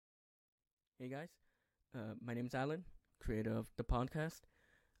Hey guys, my name's Alan, creator of the podcast,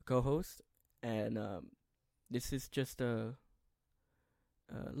 co-host, and this is just a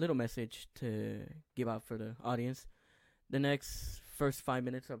little message to give out for the audience. The next first 5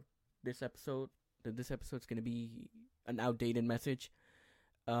 minutes of this episode, this episode's gonna be an outdated message.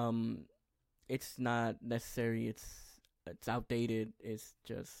 Um, it's not necessary. It's outdated. It's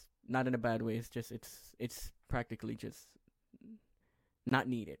just not in a bad way. It's practically just not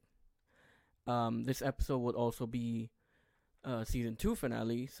needed. This episode would also be season 2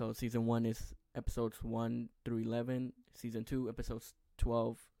 finale. So season 1 is episodes 1 through 11. Season 2 episodes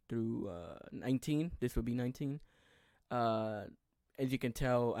 12 through 19. This would be 19. As you can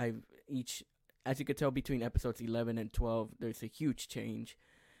tell, as you can tell, between episodes 11 and 12, there's a huge change.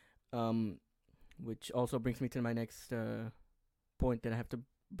 Which also brings me to my next point that I have to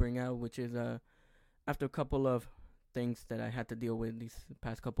bring out, which is after a couple of things that I had to deal with these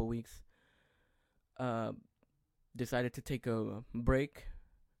past couple weeks, decided to take a break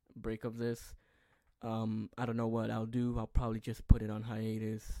of this. I don't know what I'll do. I'll probably just put it on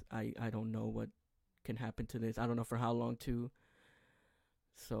hiatus. I don't know what can happen to this. I don't know for how long too.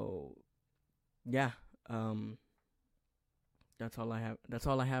 So yeah, that's all I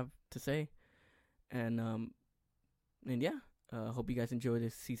have to say. And yeah, hope you guys enjoy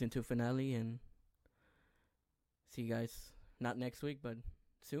this season 2 finale, and see you guys not next week but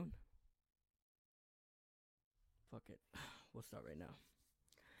soon. Fuck it. We'll start right now.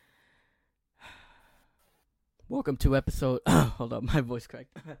 Welcome to episode hold up, my voice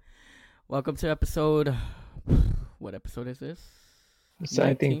cracked. Welcome to episode what episode is this? It's,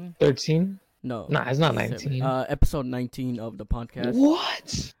 I think 13. No. Nah, it's not 19. Episode 19 of the podcast.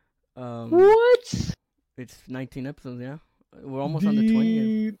 What? What? It's 19 episodes, yeah. We're almost on the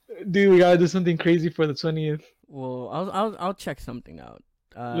 20th. Dude, we gotta do something crazy for the 20th. Well, I'll check something out.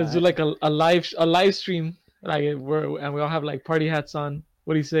 Let's do like a live stream, like and we all have like party hats on.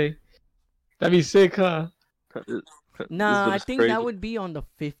 What do you say? That'd be sick, huh? Nah, I think that would be on the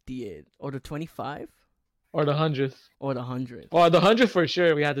 50th or the 25th or the 100th or the 100th. Or the 100th for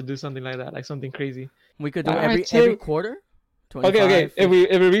sure. We had to do something like that, like something crazy. We could do every quarter. 25, okay. 50.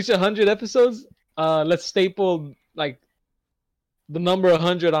 If we reach 100 episodes, let's staple like the number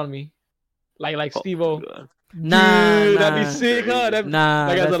 100 on me, like Steve-O. Nah, that'd be sick, huh?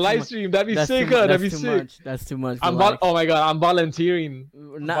 Like as a live stream, that'd be sick, huh? That'd be sick. That's too much. Oh my god, I'm volunteering.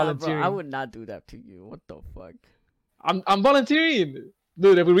 Bro, I would not do that to you. What the fuck? I'm volunteering,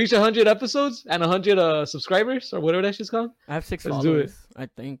 dude. If we reach 100 episodes and 100 subscribers or whatever that shit's called, I have 6 let's followers. Do it. I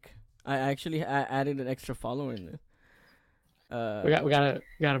think I actually added an extra follower in there. We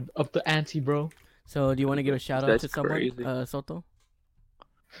gotta up the ante, bro. So do you want to give a shout out to someone, Soto?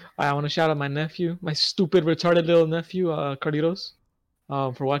 I want to shout out my nephew, my stupid retarded little nephew, Carlitos,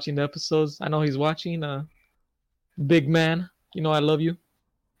 for watching the episodes. I know he's watching. Big man, you know I love you.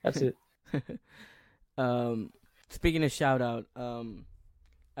 That's it. Speaking of shout out, I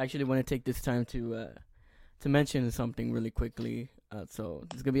actually want to take this time to mention something really quickly. So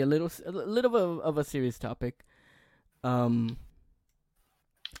it's gonna be a little of a serious topic.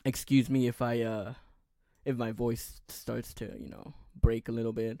 Excuse me if my voice starts to break a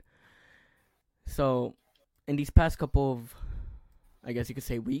little bit. So in these past couple of, I guess you could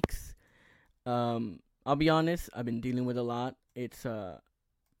say, weeks, I'll be honest, I've been dealing with a lot. It's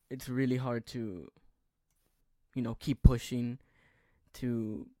really hard to keep pushing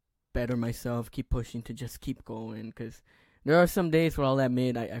to better myself, keep pushing to just keep going, because there are some days where I'll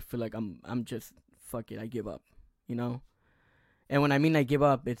admit I feel like I'm just, fuck it, I give up, and when I mean I give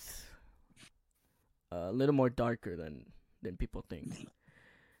up, it's a little more darker than people think.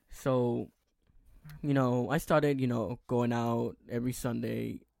 So I started going out every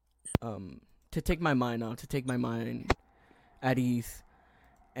Sunday to take my mind out, to take my mind at ease,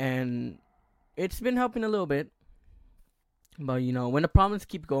 and it's been helping a little bit. But when the problems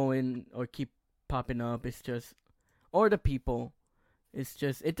keep going or keep popping up, it's just, or the people, it's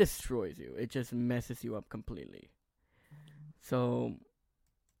just, it destroys you. It just messes you up completely. So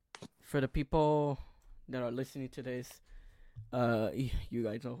for the people that are listening to this, you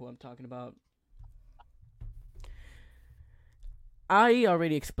guys know who I'm talking about. I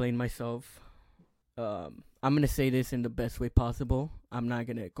already explained myself. I'm gonna say this in the best way possible. I'm not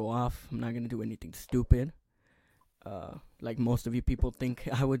gonna go off. I'm not gonna do anything stupid, like most of you people think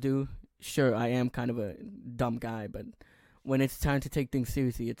I would do. Sure, I am kind of a dumb guy, but when it's time to take things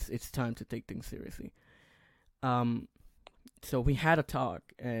seriously, it's time to take things seriously. So we had a talk,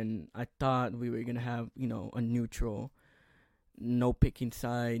 and I thought we were gonna have a neutral, no picking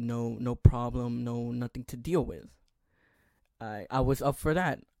side, no problem, no nothing to deal with. I was up for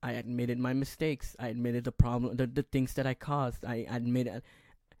that. I admitted my mistakes. I admitted the problem, the things that I caused. I admitted.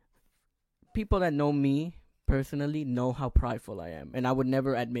 People that know me personally know how prideful I am, and I would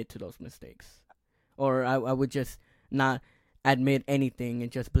never admit to those mistakes, or I would just not admit anything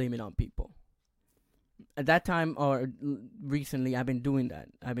and just blame it on people. At that time or recently, I've been doing that.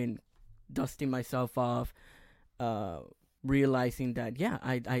 I've been dusting myself off, uh, realizing that yeah,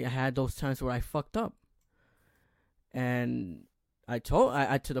 I had those times where I fucked up, and I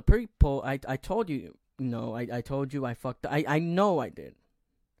to the people I told you, I told you I fucked up. I know I did.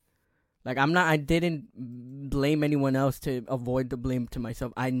 Like I didn't blame anyone else to avoid the blame to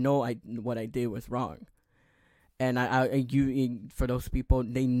myself. I know what I did was wrong, and for those people,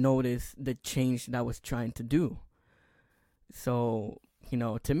 they noticed the change that I was trying to do. So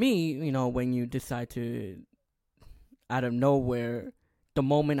to me, when you decide to out of nowhere, the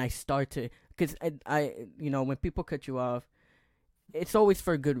moment I start to, because when people cut you off, it's always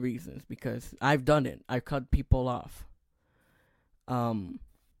for good reasons because I've done it. I cut people off.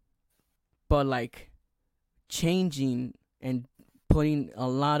 But like changing and putting a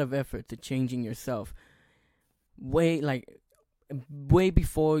lot of effort to changing yourself way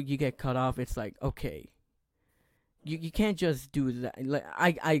before you get cut off, it's like, okay, you can't just do that.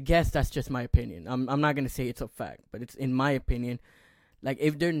 Like I guess that's just my opinion. I'm not gonna say it's a fact, but it's in my opinion. Like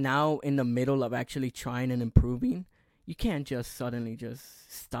if they're now in the middle of actually trying and improving, you can't just suddenly just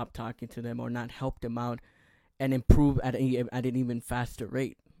stop talking to them or not help them out and improve at an even faster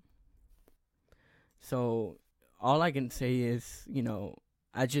rate. So all I can say is,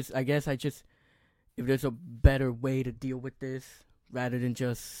 I guess if there's a better way to deal with this rather than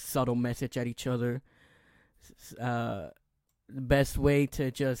just subtle message at each other, the best way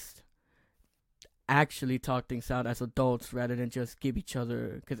to just actually talk things out as adults rather than just give each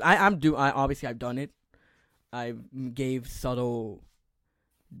other, because I obviously I've done it. I gave subtle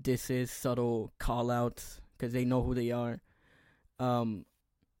disses, subtle call outs because they know who they are.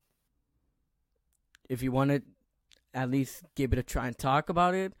 If you want to at least give it a try and talk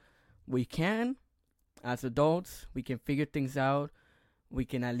about it, we can. As adults, we can figure things out. We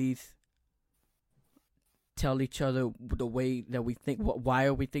can at least tell each other the way that we think. Why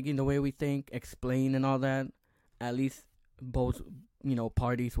are we thinking the way we think? Explain and all that. At least both,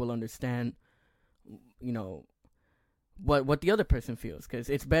 parties will understand, what the other person feels. Because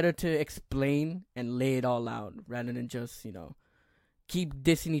it's better to explain and lay it all out rather than just, keep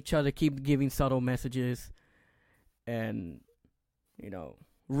dissing each other, keep giving subtle messages, and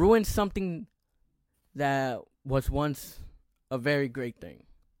ruin something that was once a very great thing.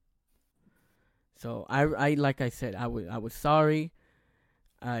 So I like I said, I was sorry.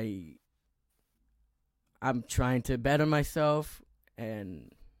 I'm trying to better myself,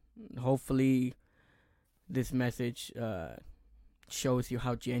 and hopefully this message shows you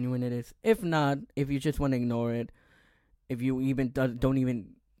how genuine it is. If not, if you just want to ignore it, if you even don't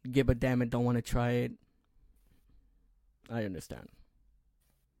even give a damn and don't want to try it, I understand.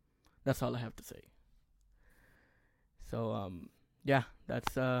 That's all I have to say. So yeah,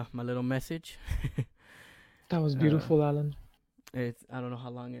 that's my little message. That was beautiful, Alan. I don't know how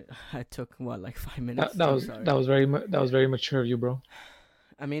long it took. What, like 5 minutes? That was very mature of you, bro.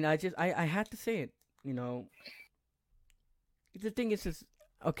 I mean, I had to say it. The thing is,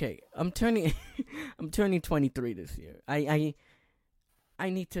 okay. I'm turning 23 this year. I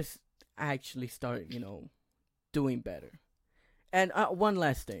need to actually start, doing better. And one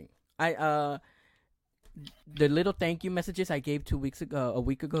last thing, the little thank you messages I gave a week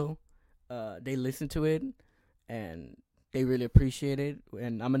ago, they listened to it and they really appreciate it,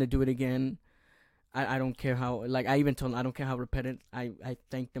 and I'm gonna do it again. I don't care how, like, I even told them I don't care how repetitive. I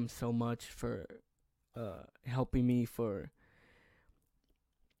thank them so much for helping me,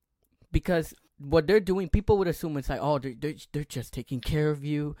 because what they're doing, people would assume it's like, oh, they're just taking care of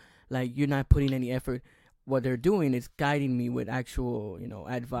you, like you're not putting any effort. What they're doing is guiding me with actual,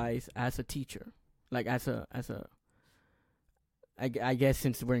 advice as a teacher, like I guess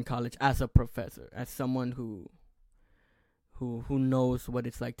since we're in college, as a professor, as someone who knows what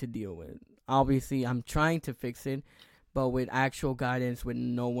it's like to deal with. Obviously, I'm trying to fix it, but with actual guidance, with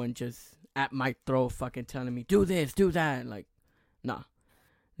no one just at my throat fucking telling me, do this, do that. Like, nah.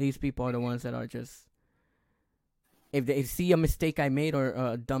 These people are the ones that are just, if they see a mistake I made or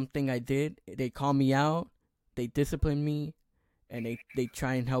a dumb thing I did, they call me out, they discipline me, and they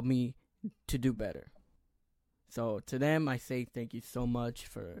try and help me to do better. So to them, I say thank you so much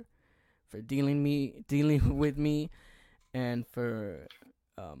for dealing with me, and for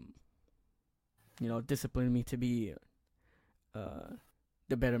disciplining me to be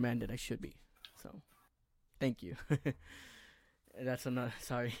the better man that I should be. So thank you. That's another.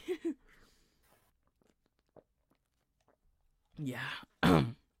 Sorry. Yeah.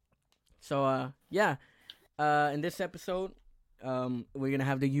 So yeah. In this episode, we're gonna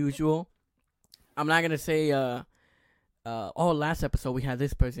have the usual. I'm not gonna say oh, last episode we had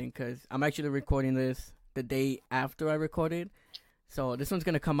this person because I'm actually recording this the day after I recorded. So this one's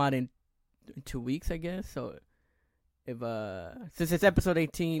gonna come out in 2 weeks, I guess. So if since it's episode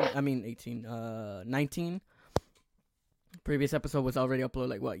 18, 19. Previous episode was already uploaded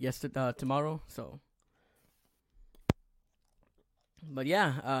like what yesterday, tomorrow. So, but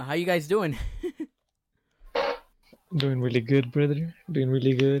yeah, how you guys doing? Doing really good, brother. Doing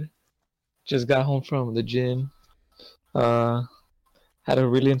really good. Just got home from the gym. Had a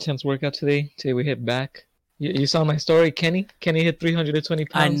really intense workout today. Today we hit back. You saw my story, Kenny. Kenny hit 320 I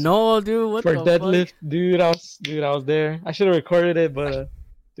pounds know, dude. What for the deadlift. fuck? Dude, I was there. I should have recorded it, but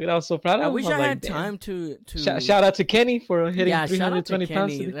dude, I was so proud of I him. wish was I like, had damn. time to. Shout out to Kenny for hitting Yeah, shout out to 320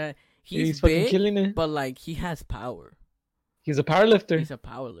 pounds Kenny. today. He's fucking big, killing it. but like he has power. He's a powerlifter. He's a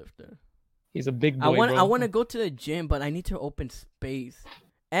power lifter. He's a big boy. I want to go to the gym, but I need to open space.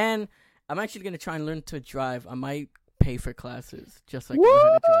 And I'm actually gonna try and learn to drive. I might pay for classes just like learn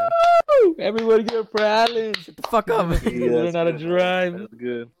how to drive. Woo! Everybody give it for Alan. Shut the fuck up. Learn how to drive. That's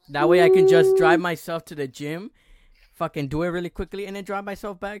good. That way I can just drive myself to the gym, fucking do it really quickly, and then drive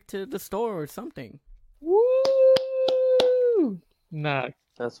myself back to the store or something. Woo! Nah,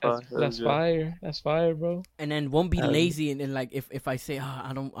 That's fine. that's fire. That's fire, bro. And then won't be lazy and then like if I say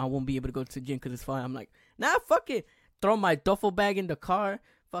I won't be able to go to the gym because it's fine. I'm like, nah, fuck it. Throw my duffel bag in the car.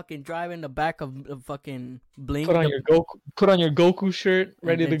 Fucking drive in the back of fucking Bling. Put on your Goku shirt,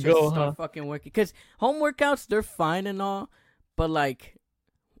 ready to go, huh? Fucking working. Cause home workouts they're fine and all, but like,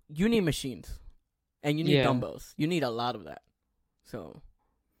 you need machines, and you need dumbbells. You need a lot of that. So.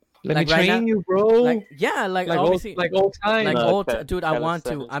 Let like me right train now, you, bro. Like obviously, old time. like No, old, okay. dude. I want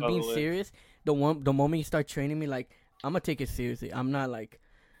to. Calisthenics I'm being probably. serious. The moment you start training me, like I'm gonna take it seriously. I'm not like,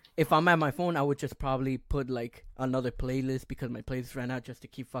 if I'm at my phone, I would just probably put like another playlist because my playlist ran out just to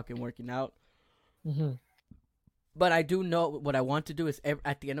keep fucking working out. Mm-hmm. But I do know what I want to do is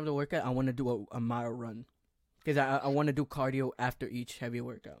at the end of the workout, I want to do a mile run because I want to do cardio after each heavy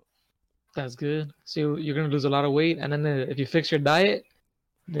workout. That's good. So you're gonna lose a lot of weight, and then if you fix your diet,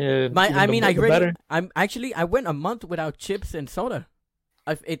 I went a month without chips and soda.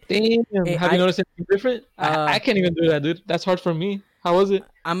 Have you noticed anything different? I can't even do that, dude. That's hard for me. How was it?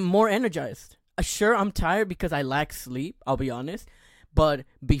 I'm more energized. Sure, I'm tired because I lack sleep. I'll be honest, but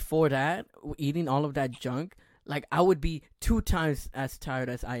before that, eating all of that junk, like I would be 2 times as tired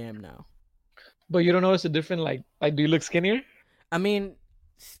as I am now. But you don't notice a difference? Like do you look skinnier? I mean,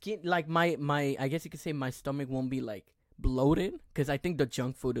 like my I guess you could say my stomach won't be like bloated because I think the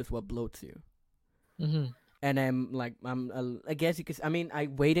junk food is what bloats you. Mm-hmm. And I guess you could. I mean, I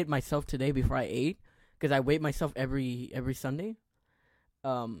weighed myself today before I ate because I weigh myself every Sunday.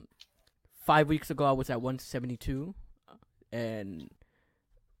 5 weeks ago I was at 172, and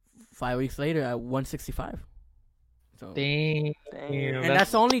 5 weeks later at 165. So Damn. and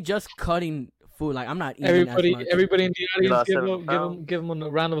that's only just cutting food. Like I'm not eating as much. Everybody in the audience, You give him a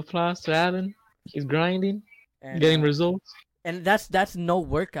round of applause to Alan. He's grinding, And, getting results. And that's no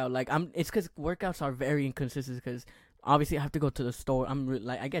workout. Like it's because workouts are very inconsistent. Because obviously I have to go to the store.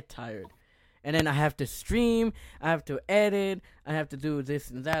 I get tired, and then I have to stream. I have to edit. I have to do this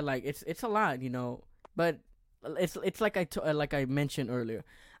and that. Like it's a lot, you know. But it's like I mentioned earlier.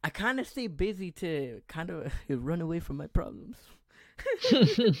 I kind of stay busy to kind of run away from my problems.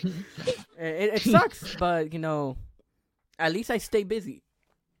 It sucks, but you know, at least I stay busy.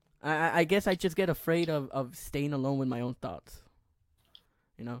 I guess I just get afraid of staying alone with my own thoughts.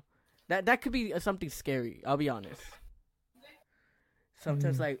 You know, that could be something scary. I'll be honest.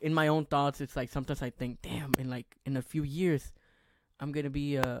 Sometimes, like in my own thoughts, it's like sometimes I think, damn, in a few years, I'm gonna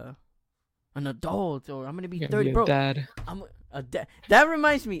be an adult or I'm gonna be 30, Be a bro. dad. I'm a dad. That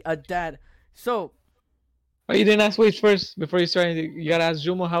reminds me, a dad. So, Oh, you didn't ask Wade first before you started. You gotta ask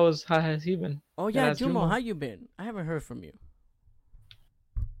Jumo how has he been? oh Gotta yeah, ask Jumo, how you been? I haven't heard from you.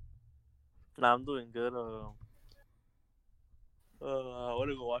 Nah, I'm doing good. I want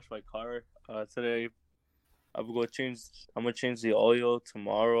to go wash my car. Today, I'm gonna change the oil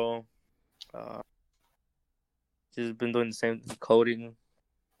tomorrow. Just been doing the same coding.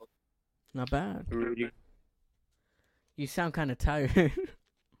 Not bad. Reading. You sound kind of tired.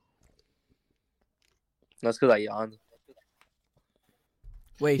 That's because I yawned.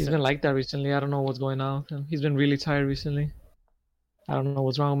 Wait, He's been like that recently. I don't know what's going on with him. He's been really tired recently. I don't know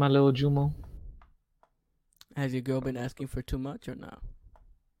what's wrong with my little Jumo. has your girl been asking for too much or not?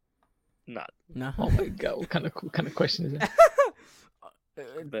 Nah. Nah. Oh my god, what kind of question is that?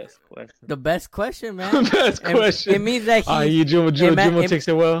 Best question. The best question, man. Best question. It means that Jumo takes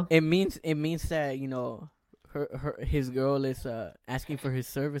it well. It means that his girl is asking for his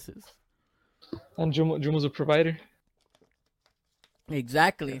services. And Jumo's a provider.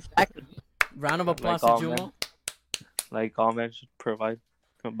 Exactly. Round of applause Like to all Jumo. men. Like all men should provide,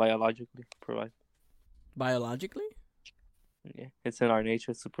 biologically provide. Biologically, Yeah, it's in our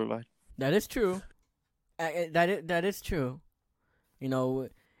nature to provide. that is true. That is true.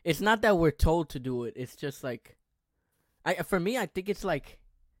 It's not that we're told to do it. It's just like, for me, I think it's like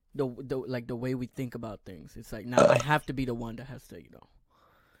the way we think about things. It's like, now I have to be the one that has to,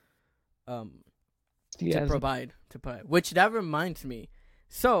 to provide. Which that reminds me.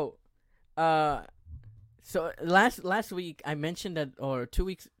 So last week I mentioned that, or 2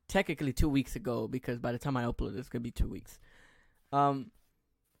 weeks, technically 2 weeks ago, because by the time I upload it's gonna be 2 weeks. So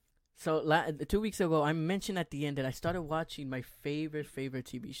 2 weeks ago I mentioned at the end that I started watching my favorite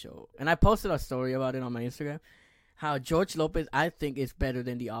TV show, and I posted a story about it on my Instagram. How George Lopez, I think, is better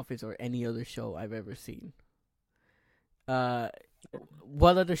than The Office or any other show I've ever seen.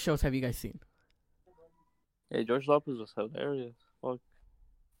 What other shows have you guys seen? Yeah, George Lopez was hilarious. Fuck.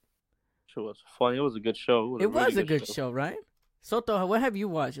 Show was funny. It was a good show. It was a good show, right? Soto, what have you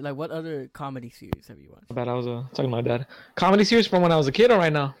watched? Like, what other comedy series have you watched? But I was talking to my dad. Comedy series from when I was a kid or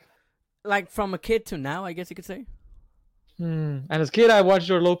right now? Like, from a kid to now, I guess you could say. And as a kid, I watched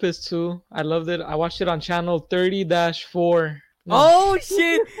George Lopez too. I loved it. I watched it on channel 30-4. No. Oh,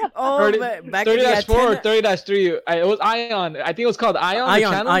 shit! Oh, 30, back in the 30-4 or antenna. 30-3. It was Ion. I think it was called Ion. The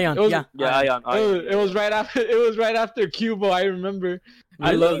channel. Ion, it was, yeah. Yeah, Ion. It was right after. It was right after Cuba. I remember.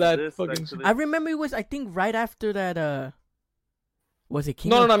 I Really? love that This, fucking. actually. I remember it was, I think, right after that. Was it King?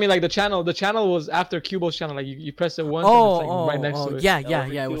 No, I mean like the channel. The channel was after Cubo's channel. Like you press it once and it's like right next to it.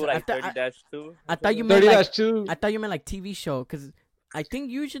 Yeah. It was like 30-2. I thought you meant 30-2. I thought you meant like TV show, because I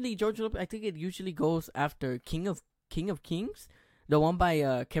think usually George Lopez, I think it usually goes after King of Kings, the one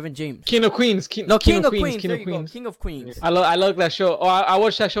by Kevin James. King of Queens. King of Queens. King There of you go. Queens. King of Queens. I love that show. Oh, I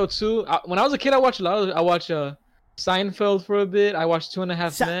watched that show too. When I was a kid, I watched a lot. I watched Seinfeld for a bit. I watched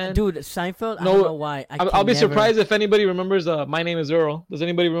 2.5 Men. Dude, Seinfeld. I don't know why. I'll be surprised if anybody remembers. My Name is Earl. Does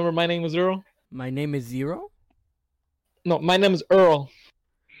anybody remember My Name is Earl? My Name is Zero. No, My Name is Earl.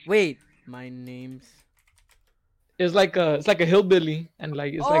 Wait, my name's. It's like a hillbilly, and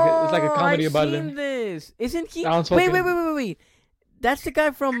like it's like a comedy I've about seen him. this. Isn't he? That one's Wait. fucking- That's the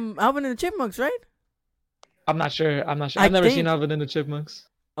guy from Alvin and the Chipmunks, right? I'm not sure. I've never seen Alvin and the Chipmunks.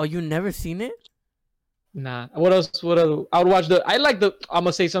 Oh, you never seen it? Nah. What else? I would watch I'm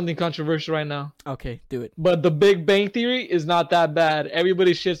gonna say something controversial right now. Okay, do it. But The Big Bang Theory is not that bad.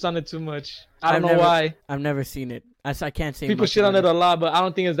 Everybody shits on it too much. I don't know why. I've never seen it. I can't say People much shit on about it a lot, but I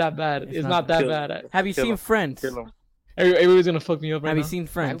don't think it's that bad. It's It's not not that Kill bad. Have you seen Friends? Everybody's gonna fuck me up right Have now. you seen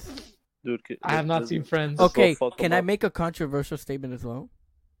Friends? Dude, I have not seen Friends. Okay, fuck can them I up. make a controversial statement as well?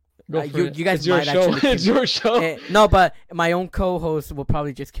 Go for you it. guys it's your might show. actually It's your show. No, but my own co-host will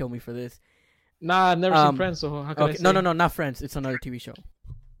probably just kill me for this. Nah, I've never seen Friends, so how can I Okay, say? no, not Friends. It's another TV show.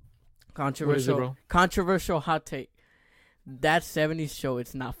 What is it, bro? Controversial hot take. That 70s show,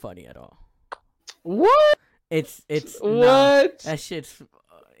 it's not funny at all. What? It's What? that shit's.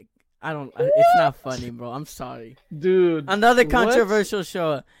 It's not funny, bro. I'm sorry. Dude. Another what? controversial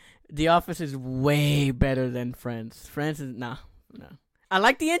show. The Office is way better than Friends. Friends is no. I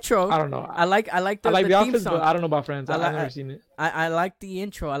like the intro. I don't know. I like the theme Office, song. but I don't know about Friends. I've never seen it. I like the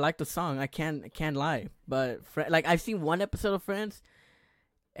intro. I like the song. I can't lie. But I've seen one episode of Friends,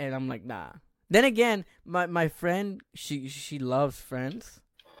 and I'm like, nah. Then again, my friend, she loves Friends,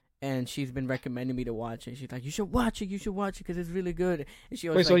 and she's been recommending me to watch it. She's like, you should watch it because it's really good. And she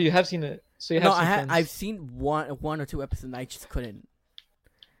always Wait, so you have seen it? So you have seen Friends? I've seen one or two episodes, and I just couldn't.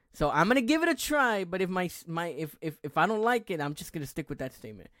 So I'm gonna give it a try, but if if I don't like it, I'm just gonna stick with that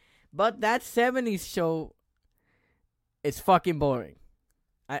statement. But that 70s show is fucking boring.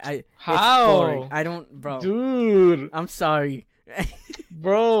 How? It's boring. I don't, bro. Dude. I'm sorry.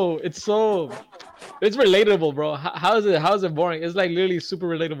 Bro, it's relatable, bro. How is it boring? It's like literally super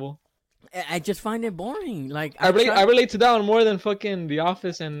relatable. I just find it boring. Like I relate to that one more than fucking The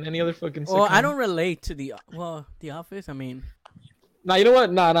Office and any other fucking sitcom. Well, I don't relate to The Office. I mean, Nah, you know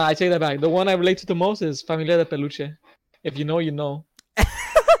what? Nah, I take that back. The one I relate to the most is Familia de Peluche. If you know, you know. That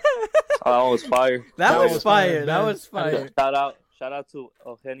was fire. That was fire. man. That was fire. Shout out to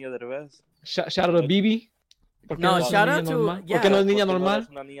Eugenio Derbez. Shout out to BB. No, es shout una out niña to normal? yeah. ¿Por qué no es Porque niña no normal? eres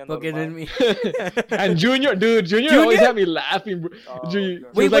una niña Porque normal. then me. And Junior, dude, Junior Junior? always had me laughing, bro. Oh, He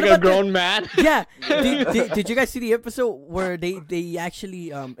God. Wait, was what like a about the- grown man. Yeah. Yeah. Did you guys see the episode where they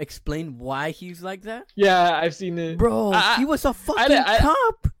actually explain why he's like that? Yeah, I've seen it. Bro, I- he was a fucking I-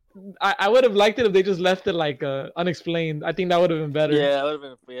 cop. I would have liked it if they just left it like unexplained. I think that would have been better. Yeah, that would have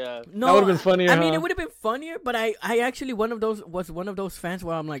been. Yeah. No, would've been funnier, I mean, huh? it would have been funnier, but I actually was one of those fans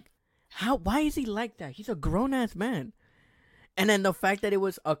where I'm like, why is he like that? He's a grown ass man. And then the fact that it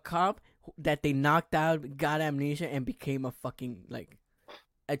was a cop that they knocked out, got amnesia, and became a fucking like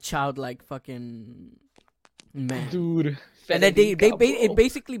a childlike fucking man. Dude. And then Federica, it bro.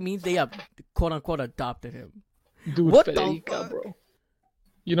 basically means they quote unquote adopted him. Dude, What the Federica, fuck? bro.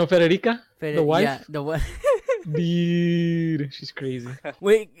 You know Federica? The wife? Yeah, the wife. Dude, she's crazy.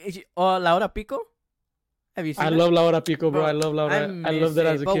 Wait, Laura Pico? Have you seen I that? love Laura Pico, bro. Bro, I love Laura. I miss loved it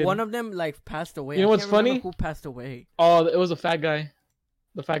as a but kid. one of them like passed away. You know I what's can't remember funny? Who passed away? Oh, it was a fat guy.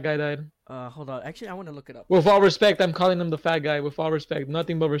 The fat guy died. Hold on. Actually, I want to look it up. With all respect, I'm calling him the fat guy. With all respect,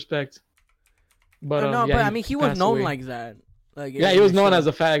 nothing but respect. But no, yeah, but I mean, he was passed known away. like that. Like Yeah, in he was the known show. as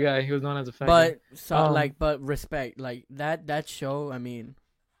a fat guy. He was known as a fat guy. But so Um, but respect, like that show. I mean,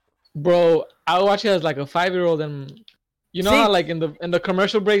 Bro, I would watch it as like a 5-year-old, and you know See? how like in the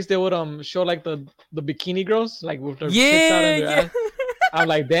commercial breaks they would show like the bikini girls like with their tits out and their yeah. ass. I'm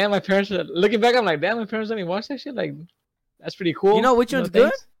like, damn, my parents. Looking back, I'm like, damn, my parents let me watch that shit. Like, that's pretty cool. You know which one's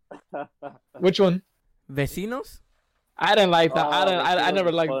good? thanks. Which one? Vecinos. I didn't like that. Oh, I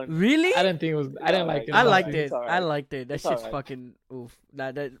never Vecinos liked. was fun. Really? I didn't think it was. I didn't like it. I It's liked alright, it. it's alright. I liked it. That It's shit's alright. fucking oof.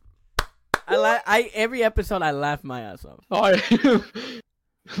 That I every episode I laugh my ass off. Oh, yeah.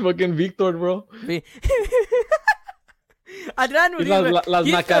 Fucking Victor, bro. Adriano Y las, Uribe, las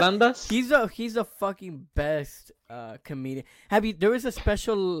he's a- nacarandas. He's a fucking best comedian. There was a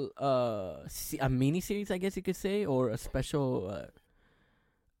special a mini series, I guess you could say, or a special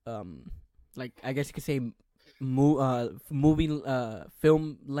like I guess you could say movie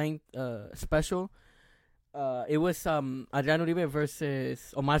film length special. It was Adriano Uribe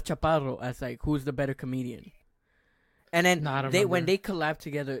versus Omar Chaparro as like who's the better comedian. And then Nah, I don't when remember. they collab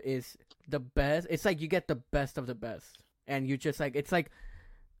together is the best. It's like you get the best of the best, and you just like it's like,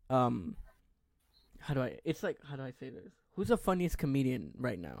 how do I say this? Who's the funniest comedian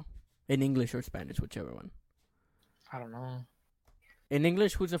right now, in English or Spanish, whichever one? I don't know. In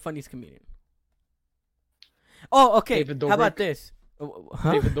English, who's the funniest comedian? Oh, okay. David How about Dobrik. this?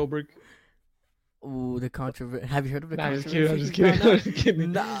 Huh? David Dobrik. Ooh, the controversy. Have you heard of the Nah, I'm just controversy? kidding. I'm just kidding. I'm just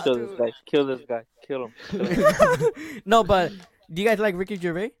kidding. Nah, Kill dude. this guy. Kill this guy. Kill him. Kill him. No, but do you guys like Ricky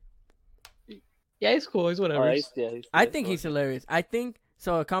Gervais? Yeah, he's cool. He's whatever. Oh, he's I think he's hilarious. I think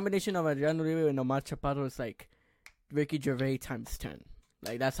so. A combination of Adriano Uribe and Omar Chaparro is like Ricky Gervais times 10.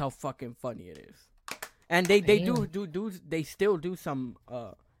 Like that's how fucking funny it is. And they Damn. do they still do some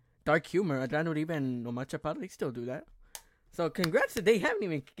dark humor. Adriano Uribe and Omar Chaparro, they still do that. So congrats that they haven't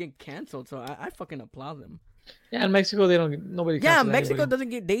even get canceled. So I fucking applaud them. Yeah, in Mexico they don't. Nobody. Yeah, cancels Mexico anybody. doesn't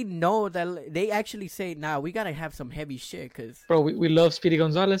get. They know that they actually say, "Nah, we gotta have some heavy shit." Cause Bro, we love Speedy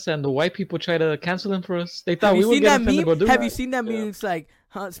Gonzalez, and the white people try to cancel him for us. They have thought we you would seen get that offended, but meme? dude, Have you seen that meme? Yeah. It's like,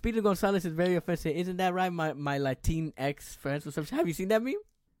 Speedy Gonzalez is very offensive. Isn't that right? My Latin ex friends or something. Have you seen that meme?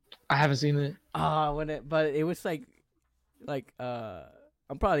 I haven't seen it. But it was like,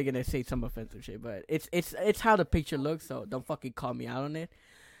 I'm probably gonna say some offensive shit, but it's how the picture looks. So don't fucking call me out on it.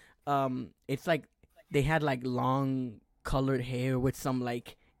 It's like they had like long colored hair with some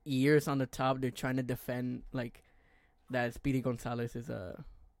like ears on the top. They're trying to defend like that Speedy Gonzalez is a.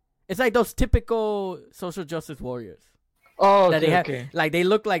 It's like those typical social justice warriors Oh, that okay, they have. okay. Like they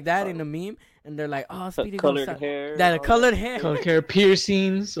look like that in the meme, and they're like, "Oh, Speedy Colored Gonzalez." hair. That all colored hair. Color care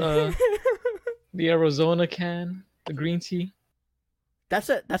piercings, the Arizona can, the green tea. That's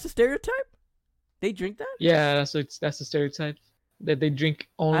a stereotype. They drink that. Yeah, that's a stereotype that they drink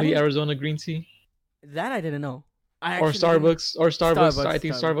only didn't- Arizona green tea That I didn't know. or Starbucks. Starbucks, I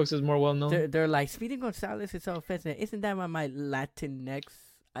think Starbucks is more well known. They're like Speedy Gonzalez is so offensive. Isn't that my Latin X?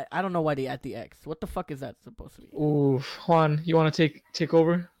 I don't know why they add the X. What the fuck is that supposed to be? Ooh, Juan, you want to take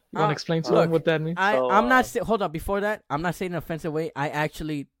over? You want to explain to look, them what that means? I'm not. Hold up. Before that, I'm not saying an offensive way. I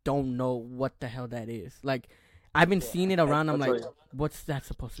actually don't know what the hell that is. Like, I've been seeing it around. I'm I'll like, tell you. what's that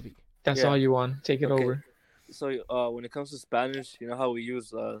supposed to be? That's yeah. all you want. Take it Okay. over. So when it comes to Spanish, you know how we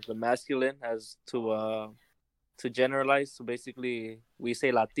use the masculine as to generalize. So basically, we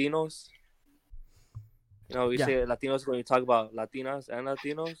say Latinos. You know, we Yeah. say Latinos when we talk about Latinas and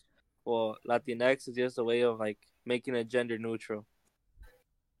Latinos. Well, Latinx is just a way of like making it gender neutral.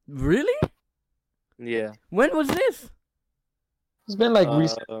 Really? Yeah. When was this? It's been like Uh,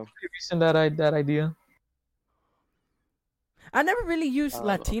 recent that idea. I never really use I don't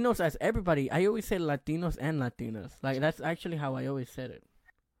know. Latinos as everybody. I always say Latinos and Latinas. Like that's actually how I always said it.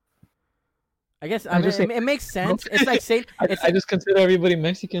 I guess I mean, just say- it makes sense. It's like saying it's I just consider everybody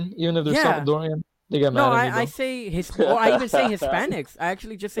Mexican, even if they're Yeah. Salvadorian. They get no. mad at me. I say or I even say Hispanics. I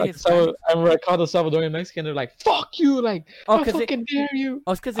actually just say Like, Hispanics. I remember I called the Salvadorian Mexican. They're like, "Fuck you!" Like, Oh, "How 'cause fucking dare you?"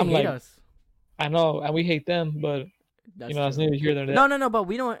 Oh, it's because they I'm hate like, us. I know, and we hate them, but That's that's true. neither here nor there. No. But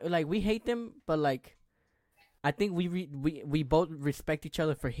we don't like we hate them. But like, I think we both respect each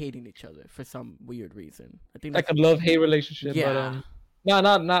other for hating each other for some weird reason. I think Like that's a love-hate relationship. yeah. But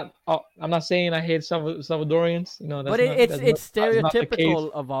not. I'm not saying I hate Salvadorians. That's But not, it's that's not the case.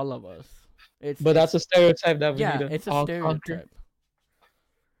 stereotypical of all of us. But that's a stereotype that we need to it's a all conquer. stereotype.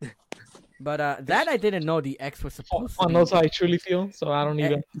 But that I didn't know the X was supposed to Juan be. knows how I truly feel, so I don't need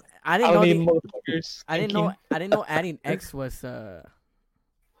to. I I didn't don't know. need motherfuckers. I didn't know. I didn't know adding X was.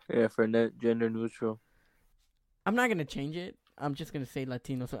 Yeah, for gender neutral. I'm not gonna change it. I'm just gonna say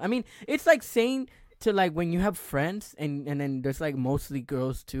Latino. So I mean, it's like saying to like when you have friends and then there's like mostly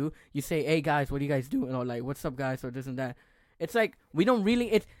girls too. You say, "Hey guys, what are you guys doing?" Or like, "What's up, guys?" Or this and that. It's like we don't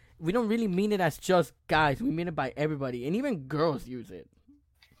really mean it as just guys. We mean it by everybody, and even girls use it.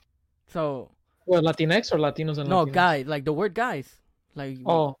 So What, Latinx or Latinos and no, Latinas? guys, like the word guys, like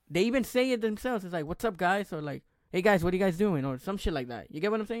Oh, they even say it themselves. It's like, "What's up, guys?" Or like, "Hey guys, what are you guys doing?" Or some shit like that. You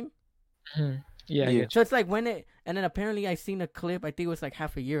get what I'm saying? yeah. Yeah. So it's like when it, and then apparently I seen a clip. I think it was like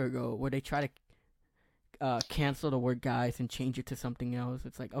half a year ago where they try to cancel the word guys and change it to something else.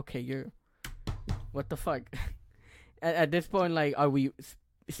 It's like, okay, what the fuck? at this point, like, are we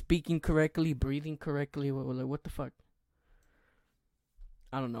speaking correctly, breathing correctly? What the fuck?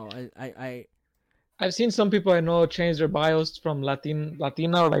 I don't know. I've seen some people I know change their bios from Latina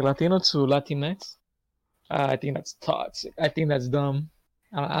or like Latino to Latinx. I think that's toxic. I think that's dumb.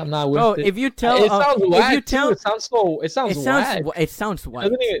 I'm not with bro, it. if you tell, It sounds whack if you tell, too. It sounds whack. it sounds white.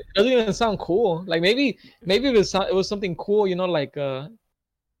 It doesn't even sound cool. Like maybe if it was something cool,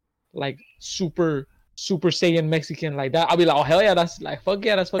 like super Saiyan Mexican like that. I'll be like, oh hell yeah, that's like fuck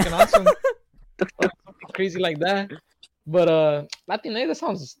yeah, that's fucking awesome. Something crazy like that. But Latinx,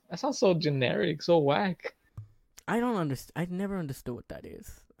 that sounds so generic, so whack. I don't understand. I never understood what that is.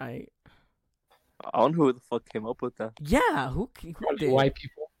 I don't know who the fuck came up with that. Yeah, who Probably did? white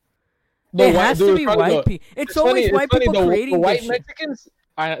people. It has to be white people. It's always white people creating the white this shit. Mexicans.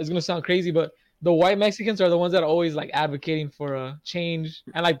 It's gonna sound crazy, but the white Mexicans are the ones that are always like advocating for a change,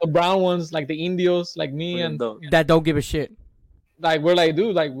 and like the brown ones, like the Indios, like me, and That don't give a shit. like we're like,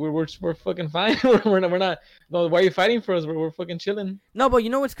 dude, like we're fucking fine. we're not. No, why are you fighting for us? We're fucking chilling. No, but you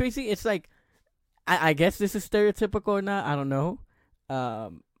know what's crazy? It's like, I guess this is stereotypical or not. I don't know.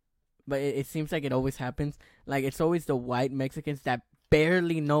 But it seems like it always happens. Like it's always the white Mexicans that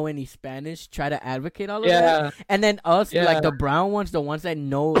barely know any Spanish try to advocate all of that, and then us, like the brown ones, the ones that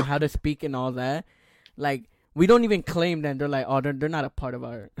know how to speak and all that, like we don't even claim them. They're like, oh, they're not a part of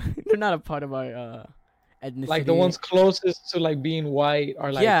our, they're not a part of our ethnicity. Like the ones closest to like being white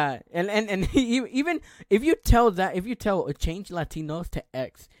are like, yeah, and even if you change Latinos to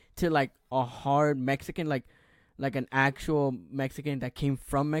X to like a hard Mexican, like an actual Mexican that came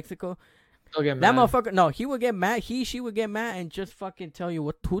from Mexico. That Motherfucker, no, he would get mad. She would get mad and just fucking tell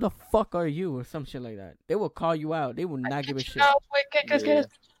you who the fuck are you or some shit like that. They will call you out. They will not give a shit.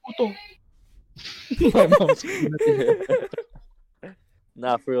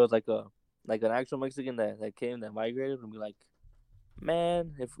 Nah, for real, like an actual Mexican that came, that migrated, would be like,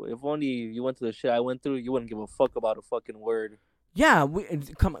 man, if only you went through the shit I went through, you wouldn't give a fuck about a fucking word. Yeah,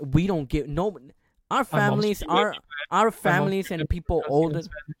 we don't give no. Our families, our families and people older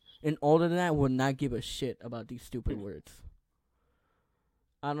than that would not give a shit about these stupid words.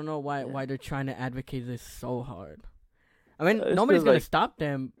 I don't know why they're trying to advocate this so hard. I mean, nobody's gonna stop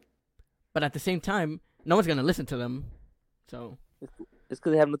them, but at the same time, no one's gonna listen to them. So it's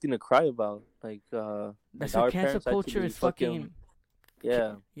because they have nothing to cry about. Like that's why cancel culture is fucking.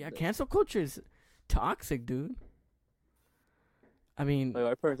 Yeah. Yeah, cancel culture is toxic, dude. I mean, like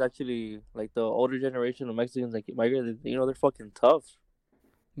our parents actually, like the older generation of Mexicans, like migrated, they're fucking tough.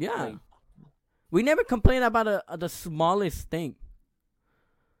 Yeah, like, we never complained about the smallest thing.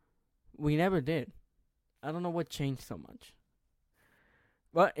 We never did. I don't know what changed so much,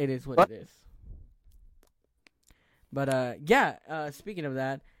 but it is what it is. But yeah. Speaking of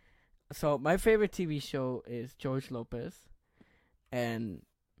that, so my favorite TV show is George Lopez, and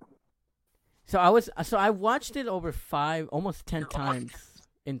so I watched it over almost 10 times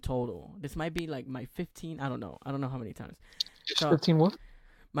in total. This might be like my 15. I don't know how many times. So, 15 what?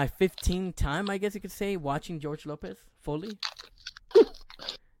 My 15th time, I guess you could say, watching George Lopez fully.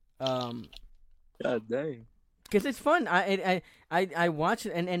 God dang. Cause it's fun. I watch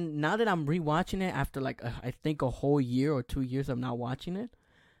it, and now that I'm rewatching it after like I think a whole year or 2 years of not watching it,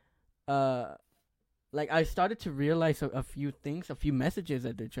 like I started to realize a few things, a few messages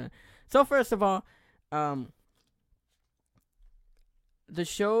that they're trying. So first of all, the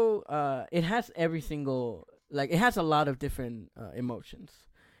show it has every single it has a lot of different emotions.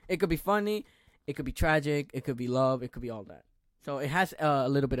 It could be funny, it could be tragic, it could be love, it could be all that. So it has a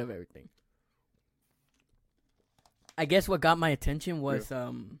little bit of everything. I guess what got my attention was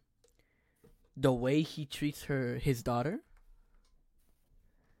the way he treats his daughter.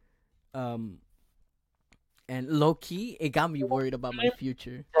 And low key, it got me worried about my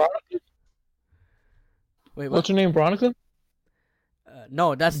future. Veronica? Wait, what? What's her name? Veronica?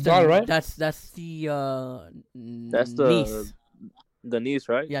 No, that's the daughter, right? That's the That's the niece. the niece,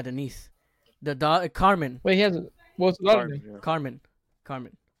 right? Yeah, the niece. The daughter, Carmen. Wait, he has. What's the daughter Carmen. name? Yeah. Carmen.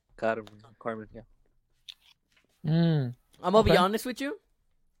 Carmen. Yeah. Mm. I'm gonna be Okay. honest with you.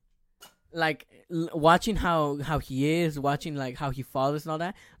 Like watching how he is, watching like how he fathers and all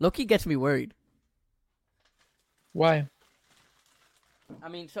that. Loki gets me worried. Why? I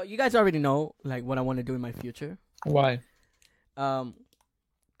mean, so you guys already know like what I want to do in my future. Why?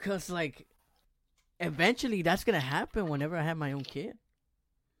 Cause like eventually that's gonna happen whenever I have my own kid.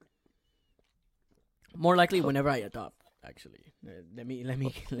 More likely whenever I adopt. Actually, let me.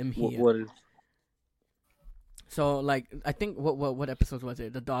 What is? So like I think what episode was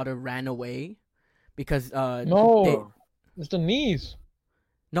it? The daughter ran away because No, it's the niece.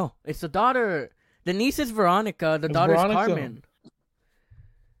 no, it's the daughter. The niece is Veronica. The It's daughter's Veronica. Carmen.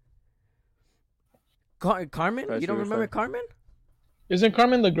 Carmen? That's You don't what you're remember saying. Carmen? Isn't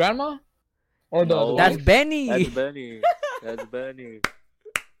Carmen the grandma? Or the No. That's wife? Benny. That's Benny. That's Benny.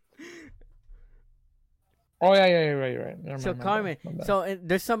 Oh yeah, right. Never So mind, my Carmen. bad, my bad. So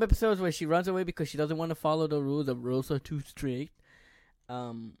there's some episodes where she runs away because she doesn't want to follow the rules. The rules are too strict.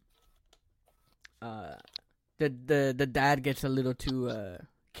 The dad gets a little too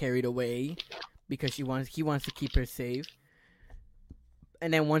carried away because he wants to keep her safe.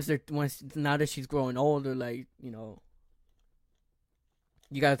 And then once now that she's growing older, like you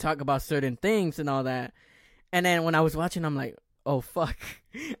gotta talk about certain things and all that. And then when I was watching, I'm like, oh fuck,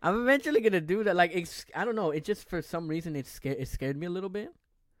 I'm eventually gonna do that. Like I don't know, it just for some reason it scared me a little bit.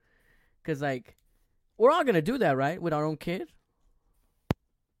 Cause like we're all gonna do that, right, with our own kid.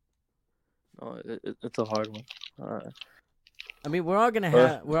 Oh, it's a hard one. I mean, we're all gonna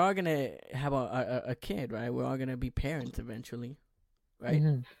have a kid, right? We're all gonna be parents eventually, right?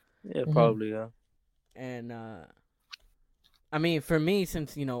 Mhm. Yeah, Mhm. probably. Yeah. And I mean, for me,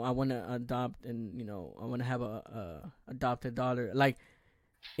 since I want to adopt and I want to have a adopted daughter. Like,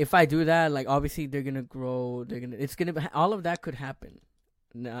 if I do that, like obviously they're gonna grow. All of that could happen.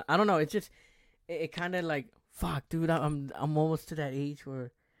 Nah, I don't know. It's just it kind of like fuck, dude. I'm almost to that age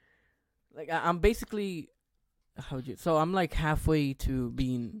where like I'm basically I'm like halfway to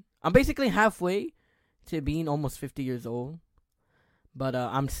being. I'm basically halfway to being almost 50 years old, but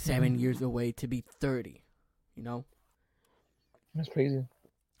I'm 7 years away to be 30. You know. That's crazy.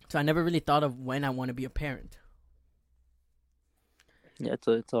 So I never really thought of when I want to be a parent. Yeah,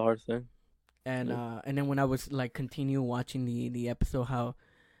 it's a hard thing. And then when I was like continue watching the episode, how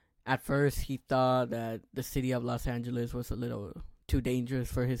at first he thought that the city of Los Angeles was a little too dangerous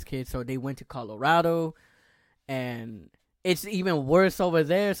for his kids, so they went to Colorado, and it's even worse over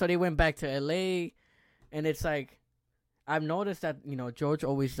there. So they went back to LA, and it's like I've noticed that George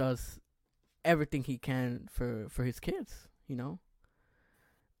always does everything he can for his kids. Yeah.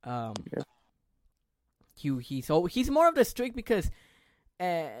 He's more of the strict because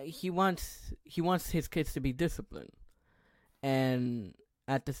he wants his kids to be disciplined, and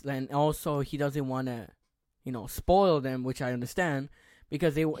also he doesn't want to spoil them, which I understand,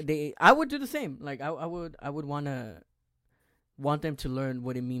 because I would do the same. Like I would want them to learn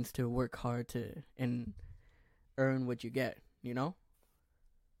what it means to work hard and earn what you get.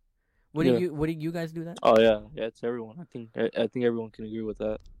 What do you guys do that? Oh yeah, it's everyone. I think everyone can agree with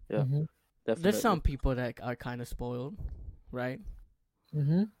that. Yeah, Mhm. definitely. There's some people that are kind of spoiled, right?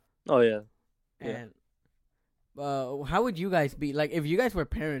 Mhm. Oh yeah. Yeah. And how would you guys be like if you guys were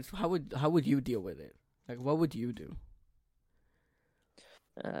parents? How would you deal with it? Like, what would you do?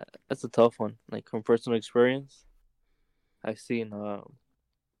 That's a tough one. Like from personal experience, I've seen.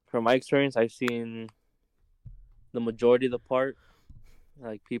 From my experience, I've seen the majority of the part.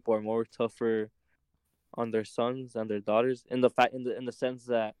 Like people are more tougher on their sons and their daughters in the sense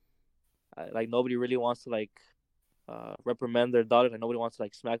that like nobody really wants to like reprimand their daughter. Like nobody wants to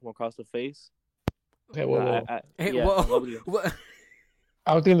like smack them across the face. Okay, whoa. Hey, yeah, whoa. nobody.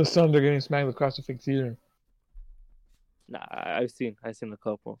 I don't think the sons are getting smacked across the face either. Nah, I've seen a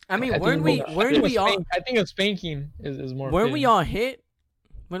couple. I mean, I weren't think we all I think a spanking is more. weren't fitting. we all hit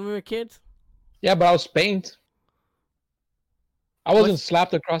when we were kids? Yeah, but I was spanked. I wasn't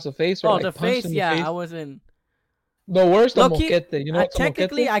slapped across the face or like the punched face. in the Yeah, face. I wasn't. The worst of Low-key, moquete. You know what's a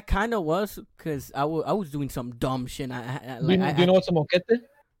technically, moquete? I kind of was because I was doing some dumb shit. Do you know what's a moquete?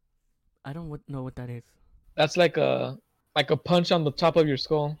 I don't know what that is. That's like a punch on the top of your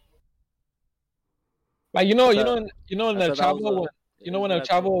skull. Like you know in I El thought that was Chavo when El isn't that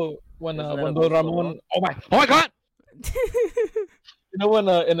a- Chavo when isn't that a Don Cosco Ramon Ron? oh my god, you know when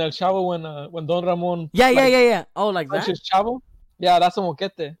in El Chavo when Don Ramon Yeah. Oh, like that? punches Chavo, yeah, that's a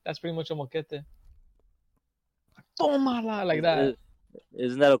moquete. That's pretty much a moquete. Tómala, like that.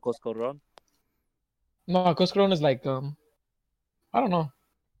 Isn't that a Cosco Ron? No, Coscron is like I don't know.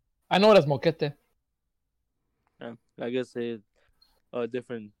 I know it as moquete. Yeah, I guess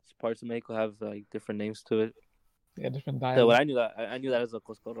different parts of Mexico have like different names to it. Yeah, different So dialect. when I knew that as a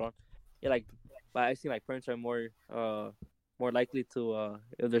Cosco Ron. Yeah, like, but I see like parents are more likely to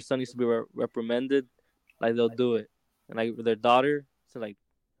if their son needs to be reprimanded, like they'll do it, and like with their daughter, so like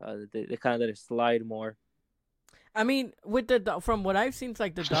they kind of let it slide more. I mean, with from what I've seen, it's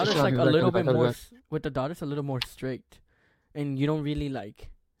like the Sure, daughter's sure, like a exactly, little bit exactly. more. With the daughter's a little more strict, and you don't really like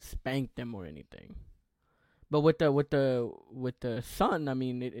spank them or anything. But with the son, I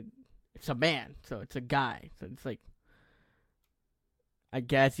mean, it's a man, so it's a guy, so it's like, I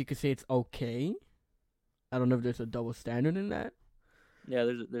guess you could say it's okay. I don't know if there's a double standard in that. Yeah,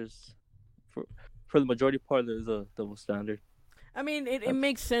 there's for the majority part there's a double standard. I mean, it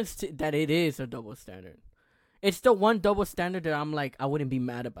makes sense that it is a double standard. It's the one double standard that I'm like I wouldn't be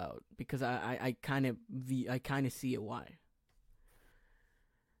mad about because I kind of see it why.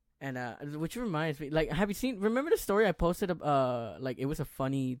 And which reminds me, like, remember the story I posted? Like it was a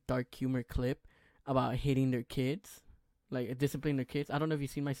funny dark humor clip about hitting their kids, like disciplining their kids. I don't know if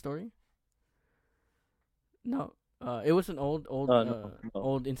you've seen my story. No, it was an old No.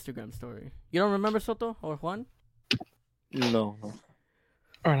 old Instagram story. You don't remember, Soto or Juan? No.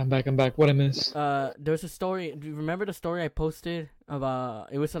 All right, I'm back. What I miss? There's a story. Do you remember the story I posted about?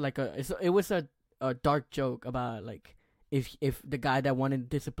 It was a dark joke about like if the guy that wanted to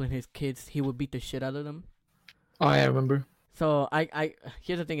discipline his kids, he would beat the shit out of them. Oh, yeah, I remember. So I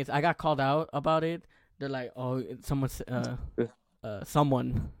here's the thing is I got called out about it. They're like, oh,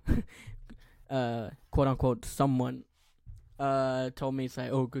 someone quote unquote someone told me, it's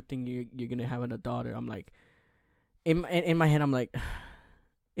like, oh, good thing you're gonna have a daughter. I'm like, in my head I'm like,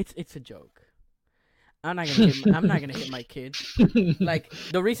 it's a joke. I'm not gonna hit my kids. Like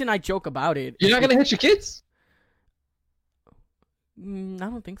the reason I joke about it. You're not gonna hit your kids? I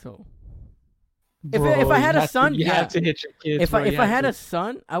don't think so. Bro, if I had a son, you yeah. have to hit your kids. If I had a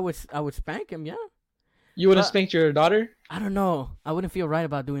son, I would spank him. Yeah. You would have spanked your daughter? I don't know. I wouldn't feel right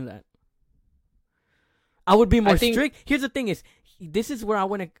about doing that. I would be more strict. Here's the thing: this is where I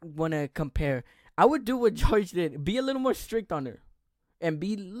wanna compare. I would do what George did. Be a little more strict on her, and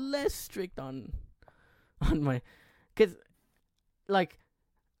be less strict on my, because, like,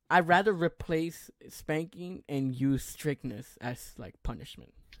 I'd rather replace spanking and use strictness as like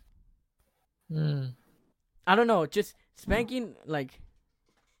punishment. I don't know. Just spanking like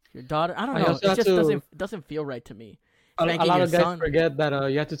your daughter. I don't know. It just doesn't feel right to me. A lot of guys forget that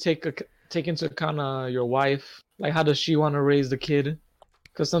you have to take into account your wife. Like, how does she want to raise the kid?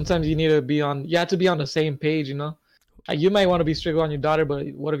 Because sometimes you have to be on the same page, you know. Like, you might want to be strict on your daughter, but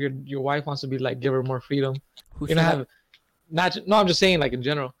what if your wife wants to be like, give her more freedom? I'm just saying, like, in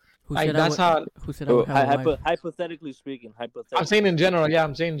general. Who said I would have a wife? Hypothetically speaking, I'm saying in general. Yeah,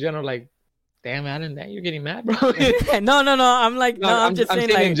 I'm saying in general. Like, damn, you're getting mad, bro. No. I'm like, I'm just saying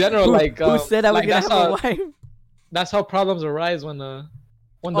like, in general. Who said I was gonna have a wife? That's how problems arise when the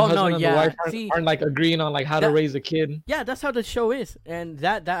husband and the wife aren't like agreeing on like how to raise a kid. Yeah, that's how the show is, and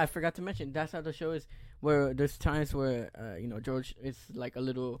that I forgot to mention. That's how the show is. Where there's times where George is like a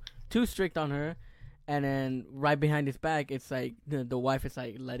little too strict on her, and then right behind his back, it's like the wife is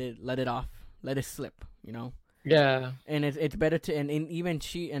like, let it off, let it slip, you know. Yeah. And it's better to and even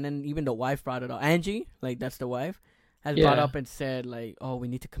the wife brought it up. Angie, like that's the wife, has brought up and said like, oh, we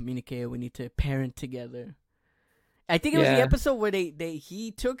need to communicate, we need to parent together. I think it was the episode where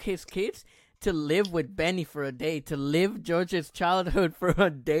he took his kids to live with Benny for a day, to live George's childhood for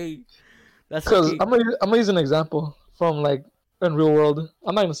a day. That's because I'm gonna use an example from like in real world.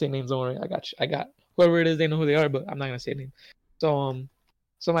 I'm not gonna say names. Don't worry, I got whoever it is. They know who they are, but I'm not gonna say names. So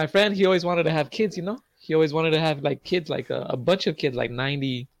my friend, he always wanted to have kids, you know. He always wanted to have like kids, like a bunch of kids, like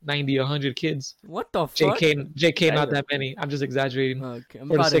 100 kids. What the fuck? JK, not that many. I'm just exaggerating Okay, I'm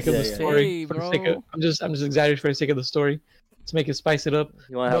for the about to sake of the say, story. For the sake of, bro. I'm just exaggerating for the sake of the story, to make it spice it up.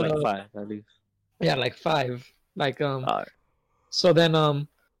 You want to have But, like 5 at least. Yeah, like 5. Like Alright. So then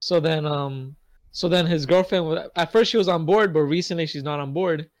his girlfriend at first she was on board, but recently she's not on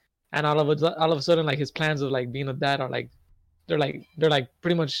board, and all of a sudden like his plans of like being a dad are like they're like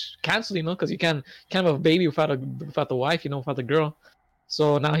pretty much canceled, you know, because you can't have a baby without the wife, you know, without the girl.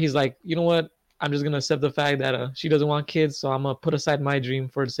 So now he's like, you know what? I'm just gonna accept the fact that she doesn't want kids, so I'm gonna put aside my dream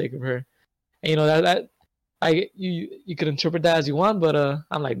for the sake of her. And you know that you could interpret that as you want, but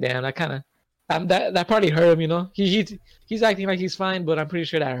I'm like, damn, that kind of that probably hurt him, you know. He's acting like he's fine, but I'm pretty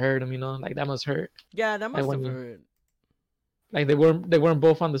sure that hurt him, you know. Like that must hurt. Yeah, that must Like, have when hurt. Like they weren't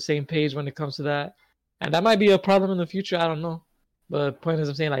both on the same page when it comes to that, and that might be a problem in the future. I don't know, but point is,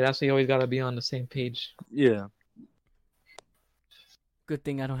 I'm saying like that's why you always gotta be on the same page. Yeah. Good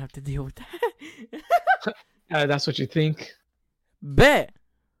thing I don't have to deal with that. That's what you think. Bet.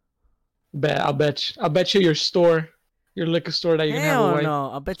 I'll bet you your liquor store that you can have a Hell wife. no.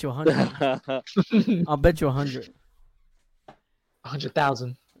 I'll bet you 100. I'll bet you 100.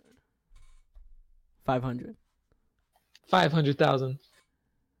 100,000. 500. 500,000.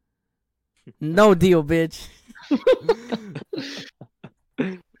 No deal, bitch.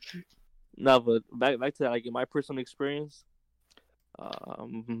 No, but back to like in my personal experience,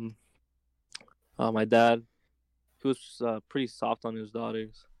 my dad, he was pretty soft on his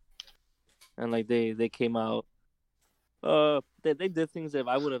daughters, and like they came out, they did things that if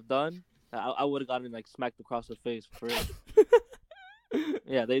I would have done, I would have gotten like smacked across the face for real.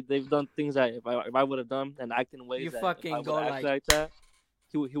 Yeah, they've done things that if I would have done and acted in ways You that fucking if I go would have acted like that,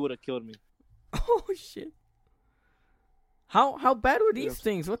 he would have killed me. Oh shit. How bad were these Yes.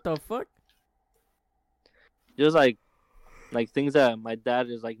 things? What the fuck? Just like things that my dad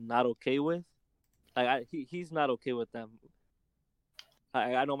is like not okay with. Like he's not okay with them.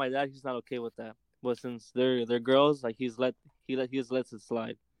 I know my dad, he's not okay with that. But since they're girls, like he just lets it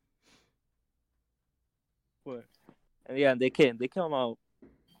slide. What? And yeah, they come out.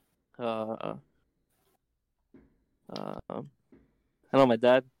 I know my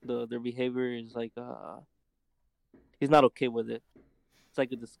dad. Their behavior is like he's not okay with it. It's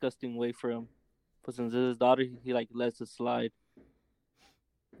like a disgusting way for him. But since it's his daughter, he like lets it slide.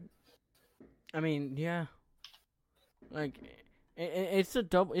 I mean, yeah. Like, it's a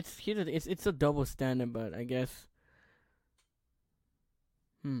double. It's a double standard, but I guess.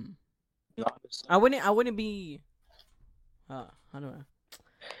 I wouldn't be. How do I?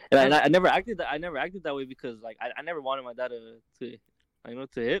 And I never acted that way because like I never wanted my dad to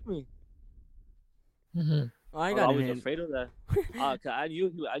hit me. Mm-hmm. I I got was hit. afraid of that. 'Cause I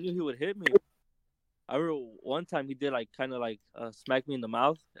knew he would hit me. I remember one time he did like kind of like smack me in the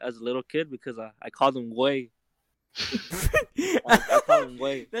mouth as a little kid because I called him Way. I called him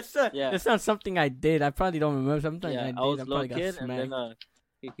Way. That's not something I did. I probably don't remember something I did. I was a I little probably kid, got and smacked.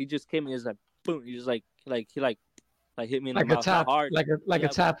 then he just came and he was like boom. He just like hit me in Like the a mouth tap, hard. like a